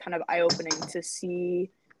just kind of eye-opening to see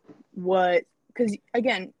because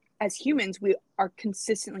again, as humans, we are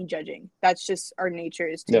consistently judging. That's just our nature,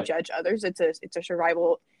 is to judge others. It's a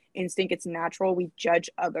survival instinct. It's natural. We judge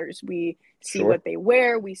others. We see Sure. what they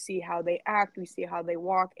wear. We see how they act. We see how they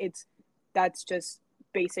walk. That's just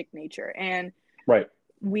basic nature. And Right.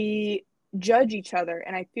 we judge each other.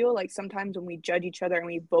 And I feel like sometimes when we judge each other and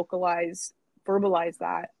we verbalize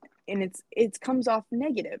that, and it comes off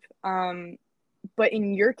negative. But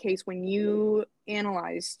in your case, when you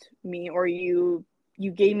analyzed me, or you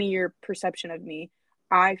gave me your perception of me,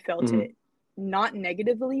 I felt Mm-hmm. it not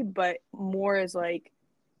negatively, but more as like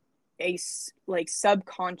a like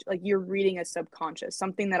subconscious, like you're reading a subconscious,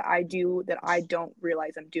 something that I do that I don't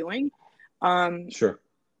realize I'm doing. Sure.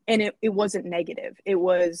 And it wasn't negative. It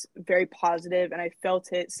was very positive, and I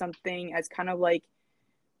felt it something as kind of like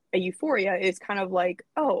a euphoria. It's kind of like,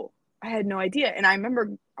 oh, I had no idea. And I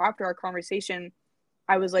remember after our conversation,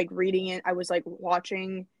 I was like reading it. I was like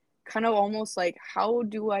watching, kind of almost like, how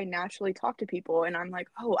do I naturally talk to people? And I'm like,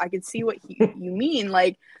 oh, I could see what you mean.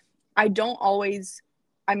 Like, I don't always,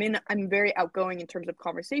 I'm very outgoing in terms of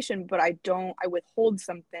conversation, but I withhold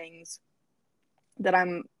some things that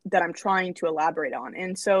I'm trying to elaborate on.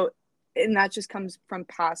 And that just comes from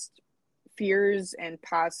past fears and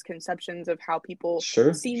past conceptions of how people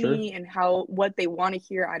Sure. see Sure. me and what they want to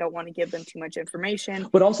hear. I don't want to give them too much information.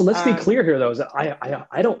 But also, let's be clear here, though, is that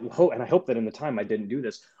I don't hope, and I hope that in the time I didn't do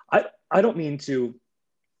this. I don't mean to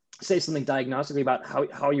say something diagnostically about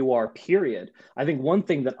how you are, period. I think one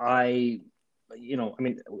thing that I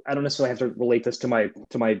mean, I don't necessarily have to relate this to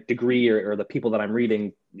my degree or the people that I'm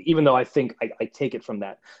reading, even though I think I take it from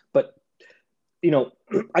that. But,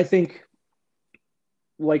 I think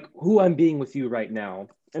like who I'm being with you right now.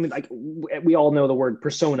 I mean, like we all know the word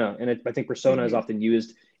persona, and I think persona is often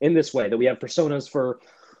used in this way, that we have personas for,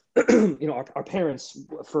 our parents,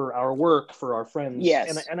 for our work, for our friends.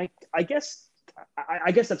 Yes. And I guess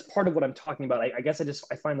that's part of what I'm talking about. I guess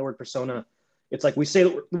I find the word persona. It's like we say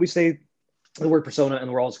the word persona,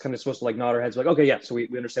 and we're all kind of supposed to like nod our heads like, okay, yeah, so we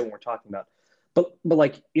understand what we're talking about. But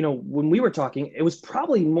like, when we were talking, it was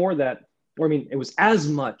probably more that, or I mean, it was as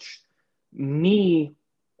much me,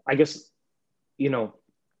 I guess,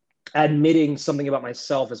 admitting something about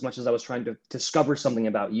myself as much as I was trying to discover something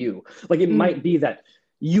about you. Like it might be that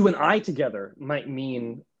you and I together might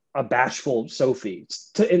mean a bashful Sophie,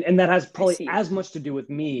 and that has probably as much to do with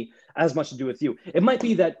me as much to do with you. It might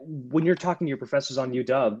be that when you're talking to your professors on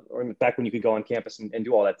UW, or back when you could go on campus and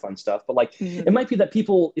do all that fun stuff, but like it might be that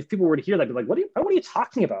if people were to hear that, be like, what are you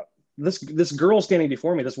talking about? This girl standing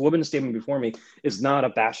before me, this woman standing before me, is not a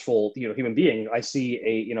bashful, human being. I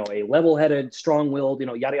see a level-headed, strong-willed,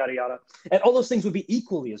 yada yada yada, and all those things would be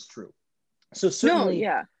equally as true. So certainly,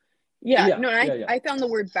 I found the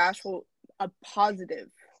word bashful a positive,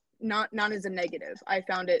 not as a negative. I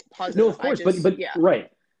found it positive. No, of course, but yeah, right.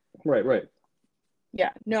 Yeah,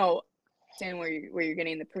 no, I understand where you're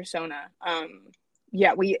getting the persona. I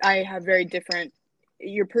have very different,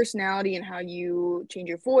 your personality and how you change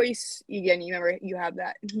your voice. Again, you remember you have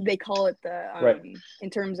that, they call it in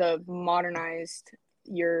terms of modernized,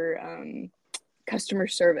 your customer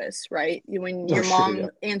service, right? When your mom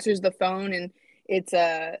answers the phone and it's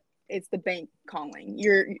the bank calling,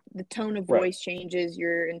 the tone of voice changes,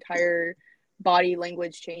 your entire body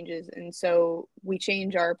language changes, and so we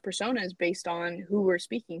change our personas based on who we're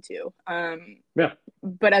speaking to.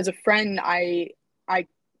 But as a friend, I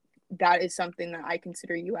that is something that I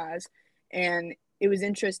consider you as, and it was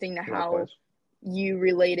interesting to how you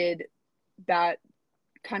related that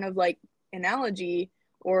kind of like analogy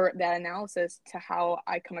or that analysis to how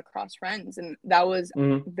I come across friends, and that was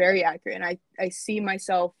very accurate. And I see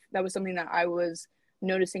myself, that was something that I was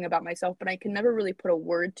noticing about myself, but I can never really put a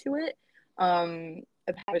word to it,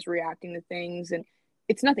 of how I was reacting to things. And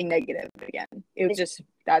it's nothing negative, again, it was just,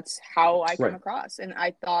 that's how I come across. And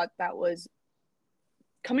I thought that was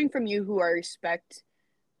coming from you, who I respect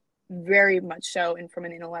very much so, and from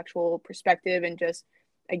an intellectual perspective, and just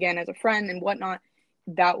again as a friend and whatnot,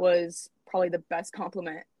 that was probably the best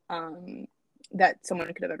compliment that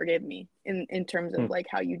someone could have ever given me in terms of like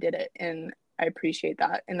how you did it. And I appreciate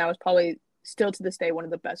that. And that was probably still to this day one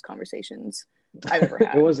of the best conversations I've ever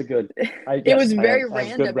had. It was a good, it was very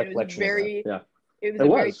random. It was very, yeah. It was a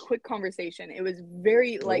very quick conversation. It was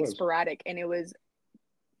very sporadic, and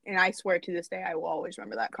and I swear to this day I will always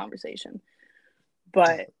remember that conversation.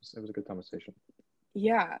 But it was a good conversation.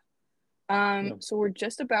 Yeah. So we're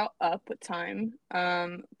just about up with time.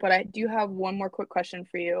 But I do have one more quick question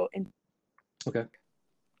for you. And okay.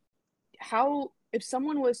 If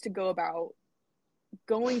someone was to go about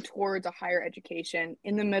going towards a higher education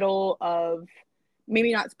in the middle of,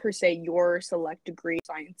 maybe not per se your select degree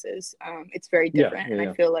sciences, it's very different. And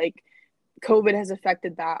I feel like COVID has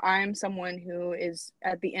affected that. I'm someone who is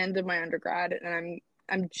at the end of my undergrad, and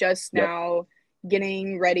I'm just Yep. now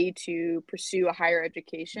getting ready to pursue a higher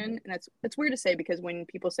education. And it's weird to say because when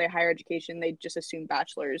people say higher education, they just assume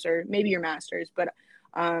bachelor's or maybe your master's. But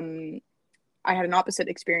I had an opposite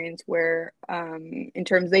experience where, in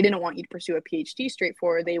terms, they didn't want you to pursue a PhD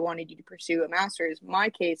straightforward. They wanted you to pursue a master's. My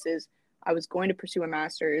case is I was going to pursue a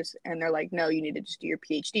master's, and they're like, no, you need to just do your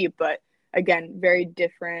PhD. But again, very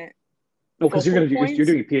different Oh, because focal you're points.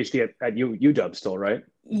 doing a PhD at UW still, right?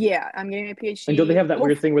 Yeah, I'm getting a And don't they PhD. have that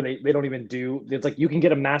weird thing where they don't even do, it's like you can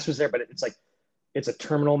get a master's there, but it's like it's a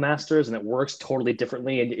terminal master's and it works totally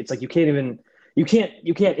differently. And it's like you can't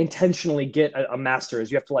intentionally get a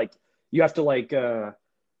master's. You have to You have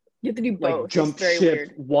to do like both. It's jump very ship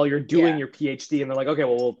weird. while you're doing Yeah, your PhD, and they're like, okay,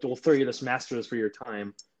 well, we'll throw you this master's for your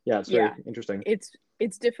time. Yeah, it's very yeah. interesting.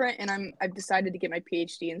 It's different, and I've decided to get my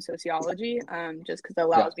PhD in sociology, just because it Yeah,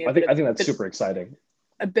 allows me I think that's super exciting.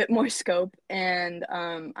 a bit more scope, and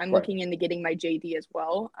I'm Right. looking into getting my JD as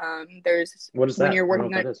well. There's What is when that? you're I don't know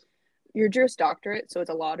working what on that is. your Juris Doctorate, so it's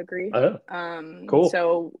a law degree. Oh, cool.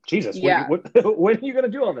 So Jesus, yeah, when are you gonna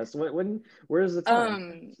do all this? Where is the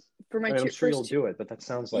time? for my I mean, I'm sure you'll first do it, but that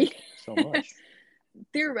sounds like so much.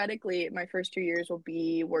 theoretically, my first 2 years will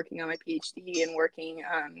be working on my PhD and working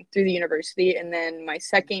through the university, and then my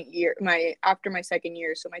second year, my after my second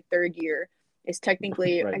year, so my third year is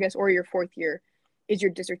technically, I Right. guess, or your fourth year is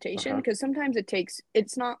your dissertation, Uh-huh. because sometimes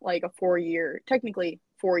it's not like a 4 year, technically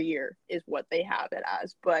 4 year is what they have it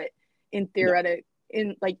as, but in Yeah. theoretic,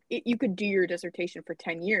 in like you could do your dissertation for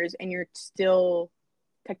 10 years and you're still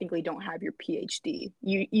technically don't have your PhD.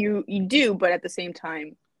 You do, but at the same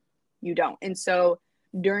time you don't. And so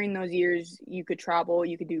during those years, you could travel,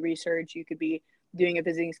 you could do research, you could be doing a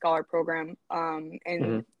visiting scholar program. And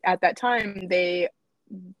Hmm. at that time,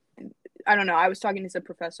 I don't know, I was talking to some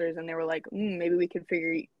professors and they were like, maybe we could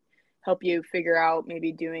help you figure out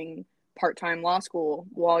maybe doing part-time law school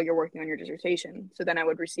while you're working on your dissertation. So then I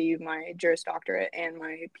would receive my Juris Doctorate and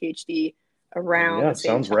my PhD around Yeah, the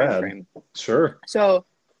same sounds time rad. frame. Sure. So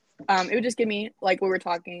it would just give me, like we were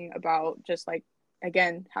talking about, just like,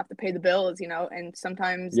 again, have to pay the bills, and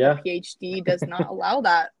sometimes a Yeah. PhD does not allow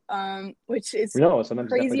that, which is No,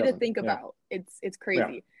 sometimes it definitely crazy to doesn't. think Yeah. about. It's Yeah.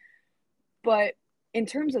 crazy. But in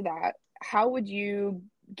terms of that, how would you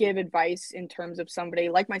give advice in terms of somebody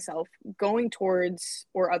like myself going towards,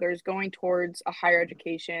 or others going towards, a higher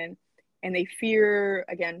education, and they fear,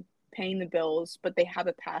 again, paying the bills, but they have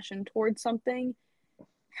a passion towards something?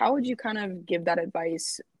 How would you kind of give that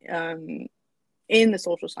advice, in the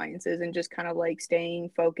social sciences, and just kind of like staying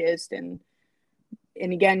focused, and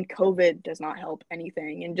again, COVID does not help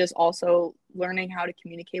anything, and just also learning how to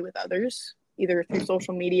communicate with others either through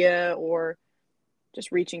social media or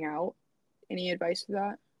just reaching out? Any advice for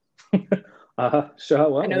that? So I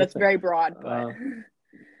well, know let me that's think. very broad, but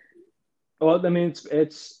Well, I mean,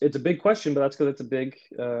 it's a big question, but that's because it's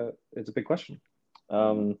a big question.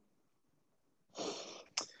 Um,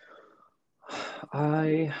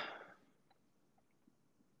 I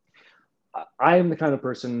I am the kind of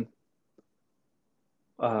person,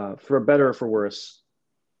 for better or for worse,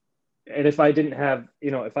 and if I didn't have,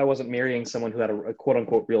 if I wasn't marrying someone who had a quote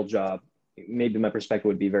unquote real job, maybe my perspective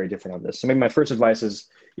would be very different on this. So maybe my first advice is,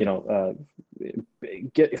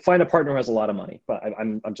 find a partner who has a lot of money. But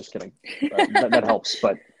I'm just kidding. That helps,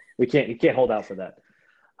 but you can't hold out for that.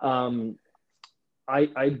 Um,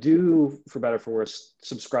 I do, for better or for worse,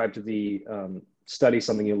 subscribe to the study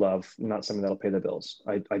something you love, not something that'll pay the bills.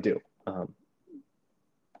 I do.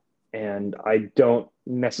 And I don't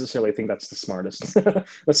necessarily think that's the smartest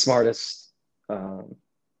the smartest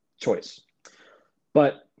choice.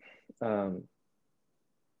 But um,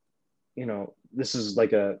 this is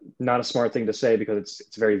like a not a smart thing to say because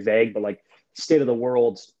it's very vague. But like state of the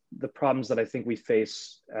world, the problems that I think we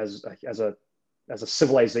face as a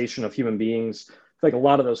civilization of human beings, I feel like a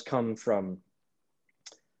lot of those come from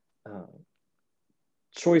uh,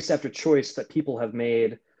 choice after choice that people have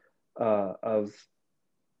made, of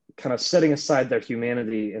kind of setting aside their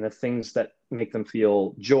humanity and the things that make them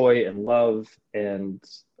feel joy and love and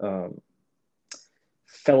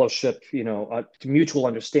fellowship, mutual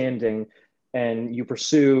understanding, and you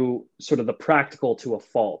pursue sort of the practical to a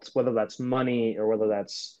fault, whether that's money or whether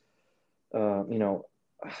that's,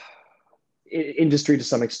 industry to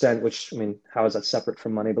some extent, which, I mean, how is that separate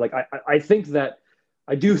from money? But like,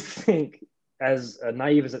 I do think, as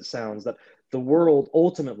naive as it sounds, that the world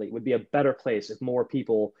ultimately would be a better place if more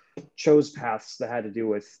people chose paths that had to do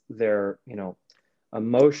with their,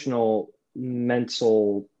 emotional,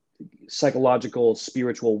 mental, psychological,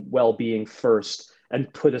 spiritual well-being first,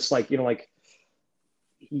 and put us like,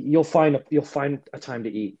 you'll find a time to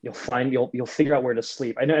eat. You'll figure out where to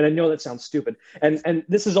sleep. I know that sounds stupid. And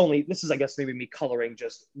this is I guess maybe me coloring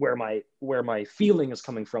just where my feeling is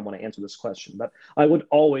coming from when I answer this question. But I would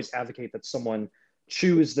always advocate that someone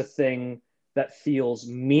choose the thing that feels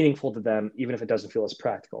meaningful to them, even if it doesn't feel as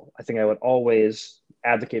practical. I think I would always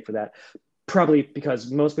advocate for that. Probably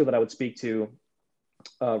because most people that I would speak to,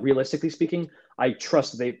 realistically speaking, I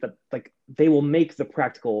trust they will make the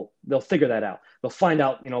practical. They'll figure that out. They'll find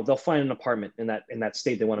out. They'll find an apartment in that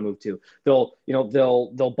state they want to move to.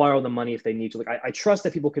 They'll borrow the money if they need to. Like I trust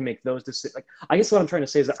that people can make those decisions. Like I guess what I'm trying to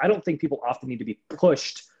say is that I don't think people often need to be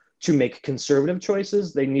pushed to make conservative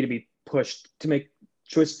choices. They need to be pushed to make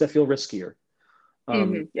choices that feel riskier.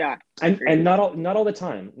 Yeah, and not all the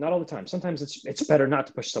time. Not all the time. Sometimes it's better not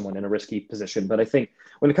to push someone in a risky position. But I think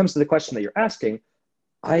when it comes to the question that you're asking,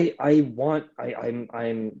 I'm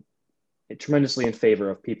tremendously in favor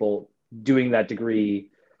of people doing that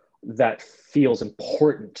degree that feels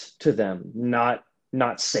important to them, not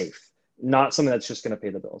safe, not something that's just going to pay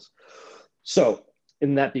the bills. So,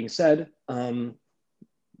 in that being said, I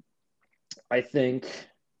think.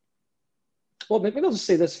 Well, maybe I'll just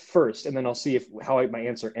say this first, and then I'll see how my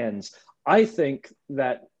answer ends. I think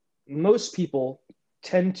that most people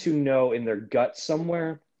tend to know in their gut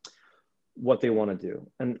somewhere what they want to do,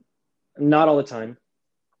 and not all the time,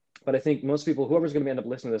 but I think most people, whoever's going to end up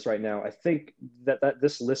listening to this right now, I think that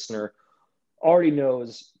this listener already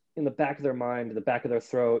knows in the back of their mind, in the back of their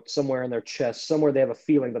throat, somewhere in their chest, somewhere they have a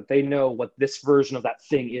feeling that they know what this version of that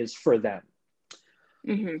thing is for them.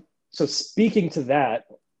 Mm-hmm. So speaking to that,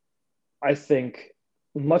 I think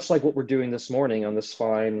much like what we're doing this morning on this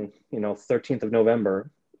fine, 13th of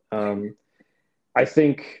November, I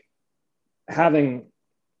think having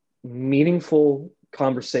meaningful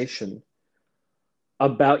conversation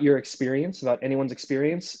about your experience, about anyone's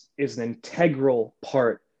experience, is an integral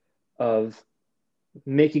part of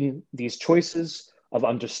making these choices, of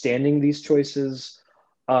understanding these choices,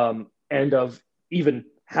 and of even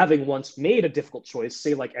having once made a difficult choice,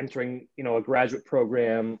 say like entering, a graduate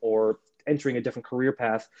program or entering a different career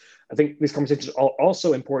path. I think these conversations are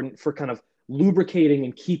also important for kind of lubricating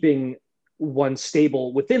and keeping one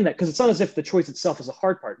stable within that, because it's not as if the choice itself is a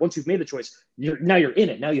hard part. Once you've made the choice, you're in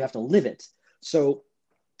it. Now you have to live it. So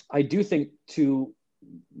I do think, to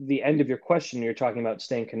the end of your question, you're talking about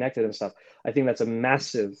staying connected and stuff. I think that's a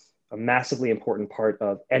massively important part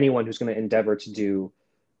of anyone who's going to endeavor to do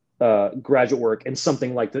graduate work in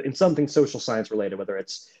something social science related, whether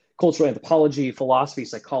it's cultural anthropology, philosophy,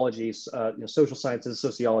 psychology, social sciences,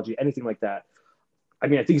 sociology, anything like that. I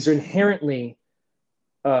mean, I think these are inherently,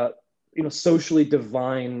 socially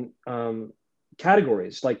divine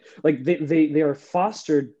categories. Like they are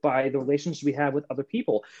fostered by the relationships we have with other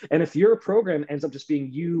people. And if your program ends up just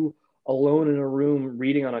being you alone in a room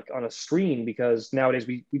reading on a screen, because nowadays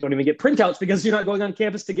we don't even get printouts because you're not going on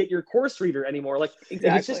campus to get your course reader anymore. Like exactly.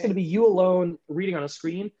 If it's just going to be you alone reading on a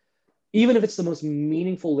screen, even if it's the most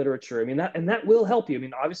meaningful literature, I mean, that will help you. I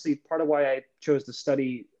mean, obviously part of why I chose to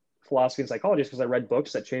study philosophy and psychology is because I read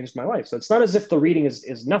books that changed my life. So it's not as if the reading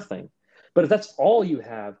is nothing, but if that's all you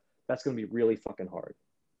have, that's going to be really fucking hard.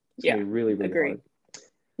 It's going to be really, really agree. hard.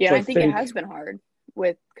 Yeah, so I think it has been hard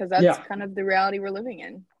because that's kind of the reality we're living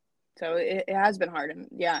in. So it has been hard. And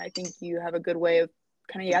yeah, I think you have a good way of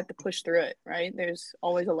you have to push through it, right? There's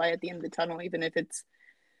always a light at the end of the tunnel, even if it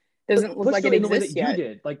doesn't look like it exists yet. You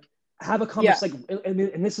did. Like, have a conversation. Yeah.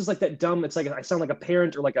 And this is like that dumb, it's like I sound like a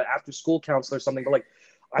parent or like an after school counselor or something, but like,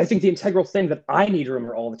 I think the integral thing that I need to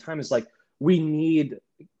remember all the time is like, we need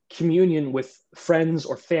communion with friends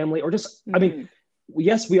or family, or just, I mean,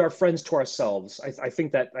 yes, we are friends to ourselves. I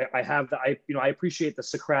think that I appreciate the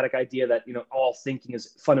Socratic idea that, all thinking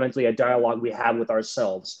is fundamentally a dialogue we have with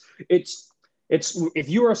ourselves. It's if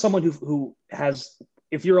you are someone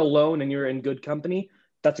if you're alone and you're in good company,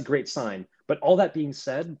 that's a great sign. But all that being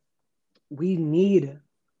said, we need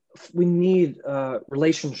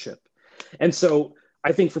relationship. And so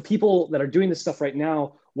I think for people that are doing this stuff right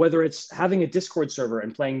now, whether it's having a Discord server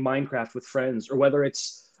and playing Minecraft with friends, or whether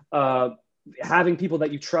it's having people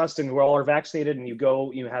that you trust and who all are vaccinated, and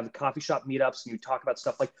you have coffee shop meetups and you talk about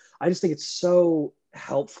stuff, like, I just think it's so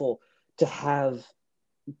helpful to have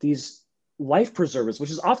these life preservers, which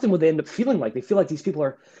is often what they end up feeling like. They feel like these people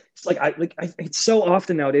are, it's so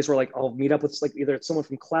often nowadays where like I'll meet up with like either it's someone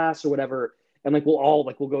from class or whatever, and like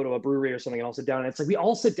we'll go to a brewery or something and I'll sit down, and it's like we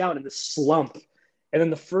all sit down in this slump, and then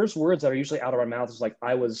the first words that are usually out of our mouths is like,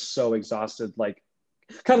 I was so exhausted, like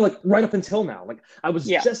kind of like right up until now, like I was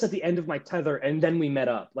just at the end of my tether, and then we met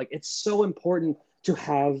up. Like, it's so important to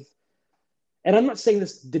have, and I'm not saying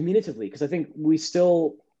this diminutively, because I think we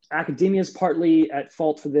still academia is partly at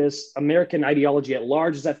fault for this. American ideology at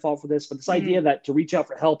large is at fault for this. But this idea that to reach out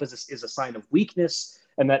for help is a sign of weakness,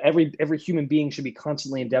 and that every human being should be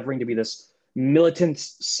constantly endeavoring to be this militant,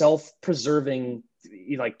 self-preserving,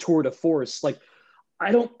 like tour de force. Like,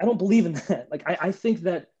 I don't believe in that. Like, I think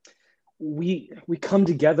that we come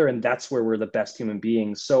together, and that's where we're the best human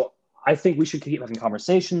beings. So I think we should keep having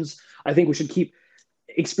conversations. I think we should keep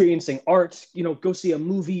experiencing art, go see a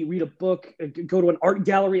movie, read a book, go to an art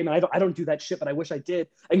gallery. I mean, I don't do that shit, but I wish I did.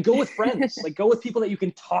 And go with friends, like go with people that you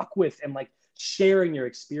can talk with and like sharing your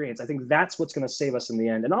experience. I think that's what's going to save us in the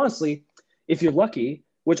end. And honestly, if you're lucky,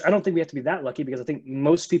 which I don't think we have to be that lucky, because I think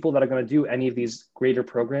most people that are going to do any of these greater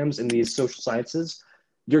programs in these social sciences,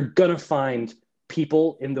 you're going to find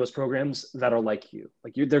people in those programs that are like you.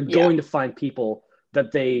 Like they're going to find people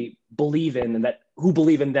that they believe in and who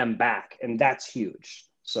believe in them back. And that's huge.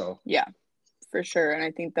 So yeah, for sure. And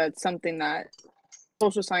I think that's something that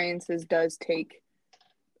social sciences does take.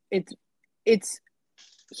 It's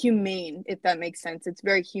humane, if that makes sense. It's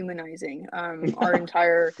very humanizing. Our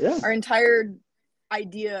entire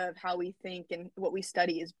idea of how we think and what we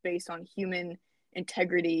study is based on human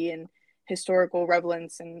integrity and historical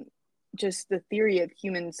relevance and just the theory of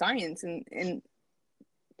human science. And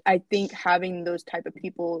I think having those type of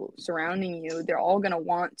people surrounding you, they're all going to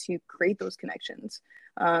want to create those connections.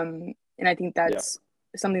 And I think that's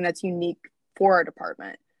something that's unique for our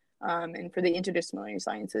department. And for the interdisciplinary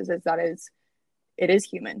sciences, it is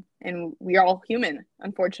human, and we are all human,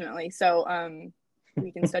 unfortunately. So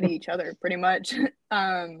we can study each other pretty much.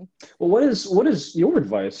 Well, what is your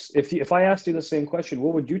advice? If I asked you the same question,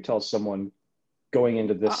 what would you tell someone going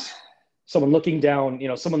into this? Someone looking down,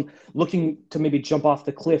 someone looking to maybe jump off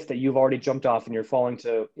the cliff that you've already jumped off and you're falling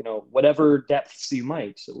to, whatever depths you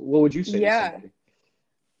might. So what would you say to somebody?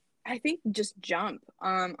 I think just jump.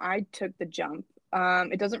 I took the jump.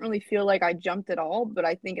 It doesn't really feel like I jumped at all, but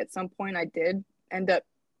I think at some point I did end up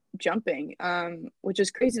jumping, which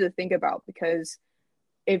is crazy to think about, because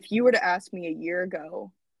if you were to ask me a year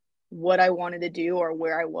ago what I wanted to do or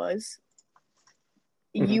where I was,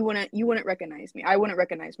 you wouldn't recognize me. I wouldn't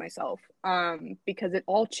recognize myself, because it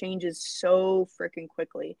all changes so freaking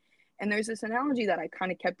quickly. And there's this analogy that I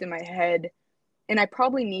kind of kept in my head, and I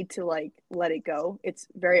probably need to like let it go. It's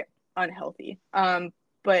very unhealthy.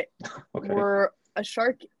 But we're a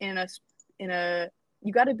shark in a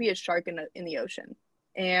you got to be a shark in the ocean,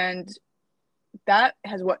 and that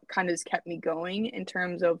has what kind of has kept me going in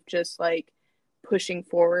terms of just like pushing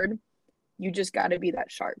forward. You just got to be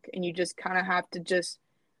that shark, and you just kind of have to just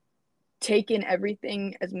take in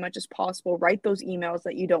everything as much as possible. Write those emails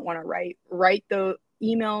that you don't want to write the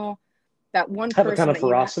email that one have person a kind of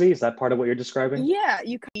ferocity. Is that part of what you're describing? Yeah,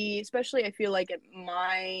 you can be, especially I feel like at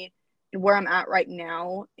where I'm at right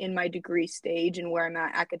now in my degree stage and where I'm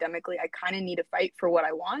at academically, I kind of need to fight for what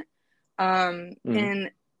I want.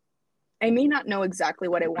 And I may not know exactly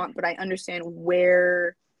what I want, but I understand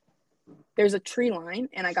where there's a tree line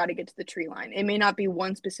and I got to get to the tree line. It may not be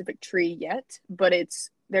one specific tree yet, but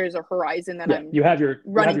there's a horizon that I'm you have your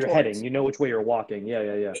towards. heading, you know which way you're walking.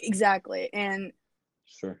 Yeah. Exactly. And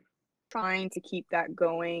sure. Trying to keep that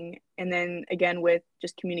going. And then again, with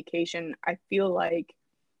just communication, I feel like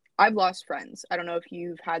I've lost friends. I don't know if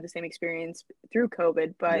you've had the same experience through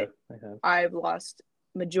COVID, but I've lost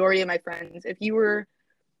majority of my friends. If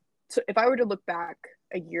I were to look back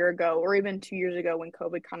a year ago or even 2 years ago when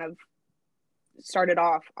COVID kind of started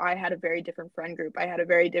off, I had a very different friend group. I had a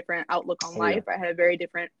very different outlook on life. I had a very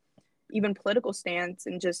different even political stance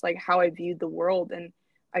and just like how I viewed the world. And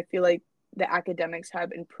I feel like the academics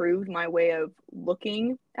have improved my way of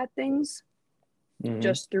looking at things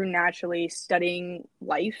just through naturally studying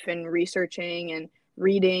life and researching and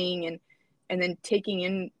reading and then taking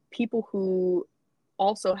in people who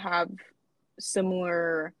also have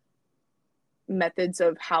similar methods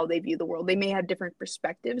of how they view the world. They may have different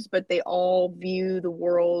perspectives, but they all view the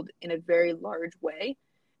world in a very large way.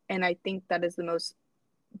 And I think that is the most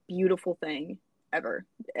beautiful thing ever.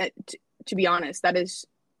 To be honest, that is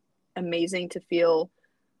amazing to feel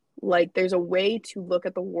like there's a way to look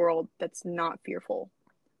at the world that's not fearful,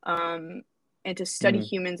 and to study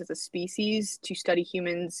humans as a species, to study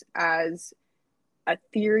humans as a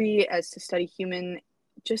theory, as to study human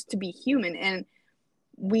just to be human. And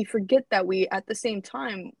we forget that we at the same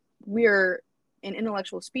time we're an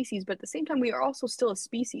intellectual species, but at the same time we are also still a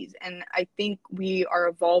species. And I think we are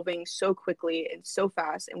evolving so quickly and so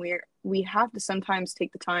fast, and we have to sometimes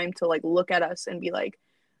take the time to like look at us and be like,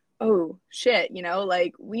 oh shit,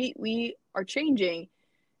 like we are changing.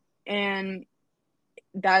 And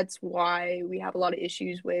that's why we have a lot of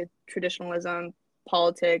issues with traditionalism,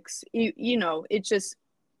 politics. It's just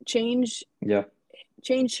change Yeah.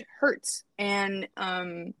 change hurts, and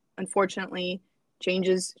unfortunately change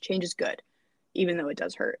is good, even though it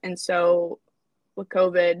does hurt. And so with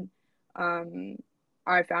COVID, um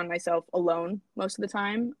I found myself alone most of the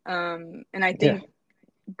time, and I Yeah. think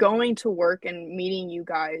going to work and meeting you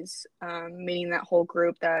guys, meeting that whole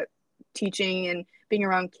group, that teaching and being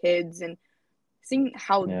around kids and seeing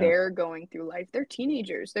how Yeah. they're going through life. They're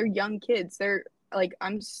teenagers, they're young kids. They're like,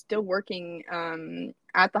 I'm still working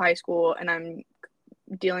at the high school, and I'm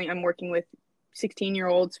working with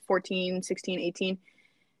 16-year-olds, 14, 16, 18,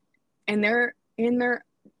 and they're in their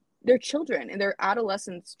children and their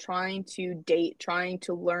adolescents, trying to date, trying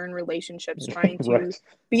to learn relationships, trying to Right.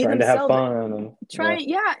 be Trying to have themselves, fun and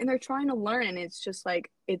yeah. and they're trying to learn, and it's just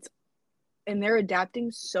like and they're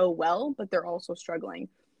adapting so well, but they're also struggling.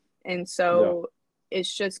 And Yeah. so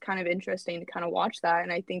it's just kind of interesting to kind of watch that.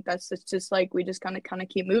 And I think that's just like, we just kind of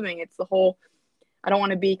keep moving. It's the whole, I don't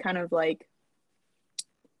want to be kind of like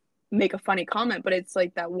make a funny comment, but it's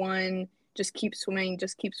like that one, just keep swimming,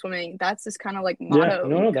 just keep swimming. That's this kind of like Yeah. motto.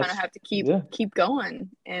 No, You no, kind of that's have to yeah. keep going.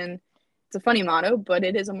 And it's a funny motto, but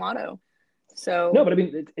it is a motto. No, So but I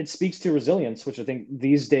mean, it speaks to resilience, which I think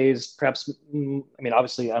these days, perhaps, I mean,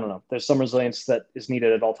 obviously, I don't know. There's some resilience that is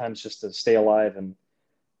needed at all times just to stay alive and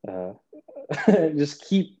uh, just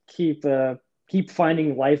keep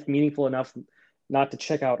finding life meaningful enough not to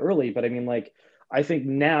check out early. But I mean, like, I think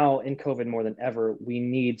now in COVID more than ever, we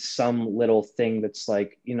need some little thing that's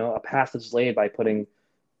like, a path is laid by putting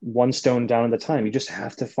one stone down at a time. You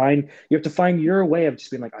have to find your way of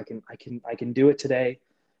just being like, I can do it today,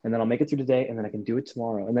 and then I'll make it through today, and then I can do it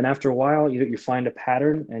tomorrow. And then after a while, you find a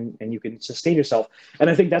pattern, and you can sustain yourself. And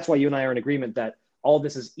I think that's why you and I are in agreement that all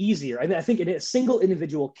this is easier. I think a single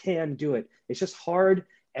individual can do it. It's just hard,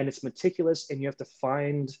 and it's meticulous, and you have to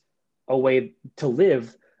find a way to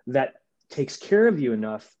live that takes care of you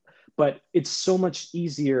enough. But it's so much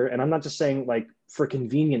easier, and I'm not just saying like for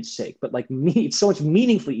convenience sake, but like it's so much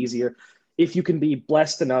meaningfully easier if you can be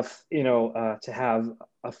blessed enough, to have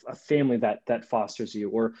a family that fosters you,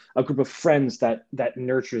 or a group of friends that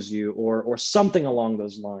nurtures you, or something along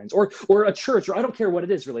those lines, or a church, or I don't care what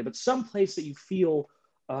it is really, but some place that you feel,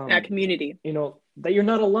 that community. that you're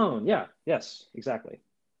not alone. Yeah. Yes. Exactly.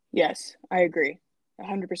 Yes, I agree. Yeah.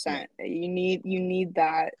 100%. You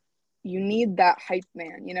need that hype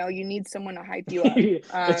man, you need someone to hype you up.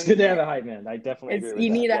 It's good to have a hype man. I definitely It's agree with You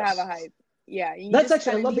that. need to have a Yes. hype. Yeah, you That's just actually,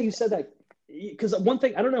 I kind of love that you need said that, because one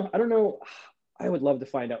thing, I don't know, I would love to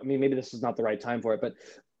find out. I mean, maybe this is not the right time for it, but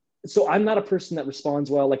so I'm not a person that responds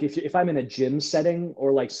well. Like if I'm in a gym setting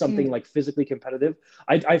or like something mm, like physically competitive,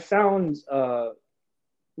 I found, it's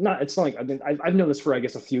not like, I mean, I've known this for, I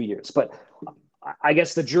guess, a few years, but I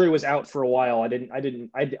guess the jury was out for a while.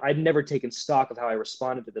 I'd never taken stock of how I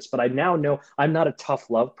responded to this, but I now know I'm not a tough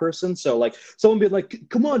love person. So like someone be like,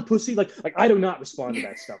 come on, pussy. Like I do not respond to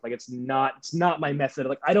that stuff. Like it's not my method.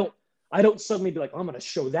 Like I don't suddenly be like, oh, I'm going to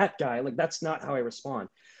show that guy. Like that's not how I respond.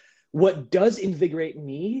 What does invigorate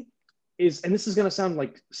me is, and this is going to sound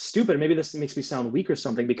like stupid. Maybe this makes me sound weak or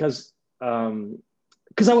something, because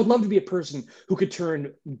I would love to be a person who could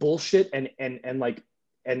turn bullshit and like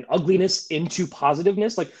and ugliness into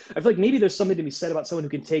positiveness. Like I feel like maybe there's something to be said about someone who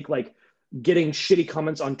can take like getting shitty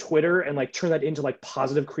comments on Twitter and like turn that into like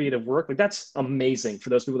positive creative work. Like that's amazing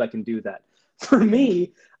for those people that can do that. For mm,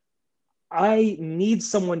 me, I need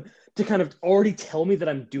someone to kind of already tell me that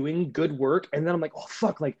I'm doing good work, and then I'm like, oh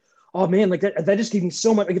fuck, like, oh man, like that just gave me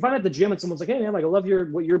so much. Like if I'm at the gym and someone's like, hey man, like I love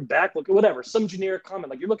your back look, whatever, some generic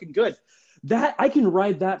comment, like you're looking good. That I can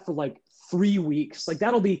ride that for like 3 weeks. Like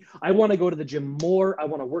that'll be, I want to go to the gym more. I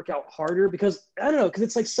want to work out harder, because I don't know, because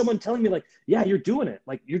it's like someone telling me like, yeah, you're doing it.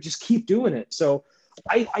 Like you just keep doing it. So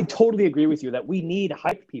I totally agree with you that we need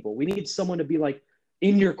hype people. We need someone to be like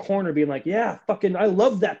in your corner being like, yeah, fucking, I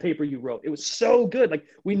love that paper you wrote. It was so good. Like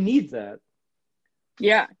we need that.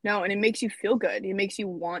 yeah, no, and it makes you feel good. It makes you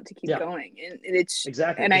want to keep Yeah, going. And it's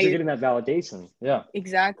exactly. and Because you're I getting that validation. Yeah.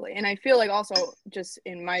 exactly. And I feel like also just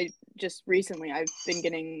recently I've been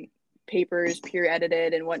getting papers peer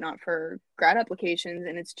edited and whatnot for grad applications,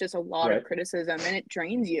 and it's just a lot of Right. criticism, and it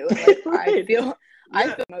drains you. And like Right. I Yeah. feel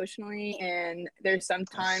emotionally, and there's some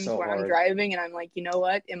That's times so where I'm hard. driving and I'm like, you know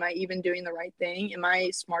what? Am I even doing the right thing? Am I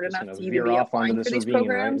smart Just enough gonna to even veer be off onto applying for this these ravine right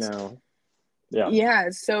programs? now. Yeah. Yeah,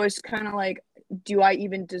 so it's kind of like, do I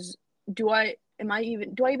even do I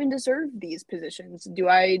do I even deserve these positions?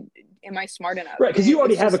 Am I smart enough? Right, And because you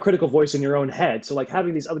already it's have a just, critical voice in your own head. So like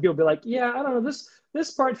having these other people be like, yeah, I don't know,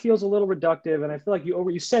 this part feels a little reductive, and I feel like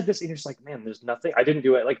you said this, and you're just like, man, there's nothing. I didn't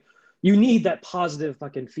do it. Like you need that positive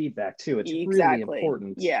fucking feedback too. It's really Exactly.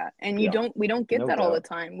 important. Yeah. And Yeah, we don't get no that all the doubt.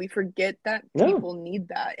 time. We forget that No. people need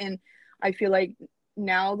that. And I feel like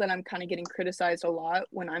now that I'm kind of getting criticized a lot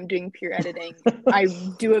when I'm doing peer editing, I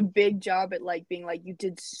do a big job at like being like, you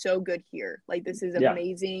did so good here. Like, this is Yeah.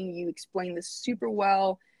 amazing. You explained this super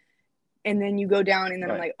well. And then you go down and then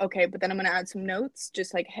I'm Right. like, okay, but then I'm going to add some notes,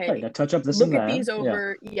 just like, Right. hey, Now touch up this and look at that. these Yeah.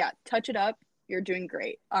 over. Yeah. Touch it up. You're doing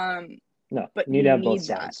great. No, But you need you to have both need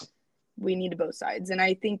that. sides. We need both sides. And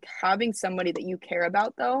I think having somebody that you care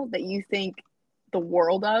about, though, that you think the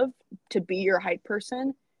world of to be your hype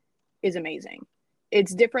person is amazing.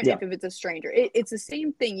 It's different Yeah. if it's a stranger. It's the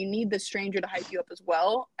same thing. You need the stranger to hype you up as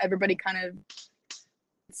well. Everybody kind of,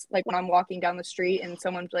 it's like when I'm walking down the street and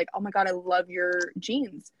someone's like, oh my God, I love your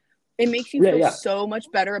jeans. It makes you Yeah. feel Yeah. so much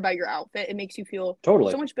better about your outfit. It makes you feel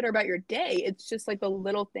Totally. so much better about your day. It's just like the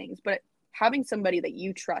little things. But having somebody that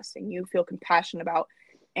you trust and you feel compassionate about,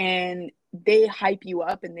 and they hype you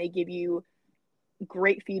up and they give you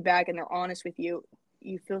great feedback and they're honest with you,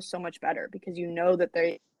 you feel so much better because you know that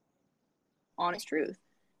they're honest truth.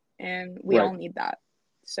 And we Right. all need that.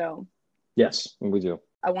 So Yes, we do.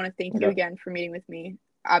 I want to thank you Okay. again for meeting with me.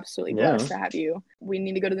 Absolutely Yeah. blessed to have you. We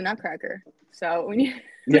need to go to the Nutcracker. So we need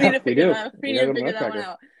Yeah, to we figure do. that We gotta go to figure that one Nutcracker.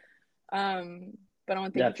 out. But I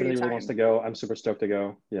want to thank Yeah, you for your Trinity really wants time. to go. I'm super stoked to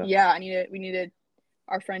go. Yeah. Yeah, we needed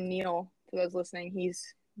our friend Neil, for those listening,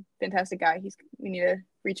 he's a fantastic guy. We need to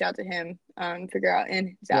reach out to him, figure out, and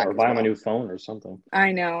Yeah, Zach or as buy him a well. new phone or something.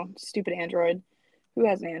 I know, stupid Android. Who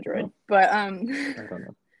has an Android? No, But I don't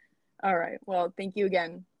know. all right. Well, thank you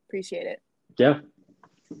again. Appreciate it. Yeah.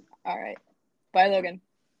 All right. Bye, Logan.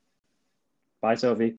 Bye, Sophie.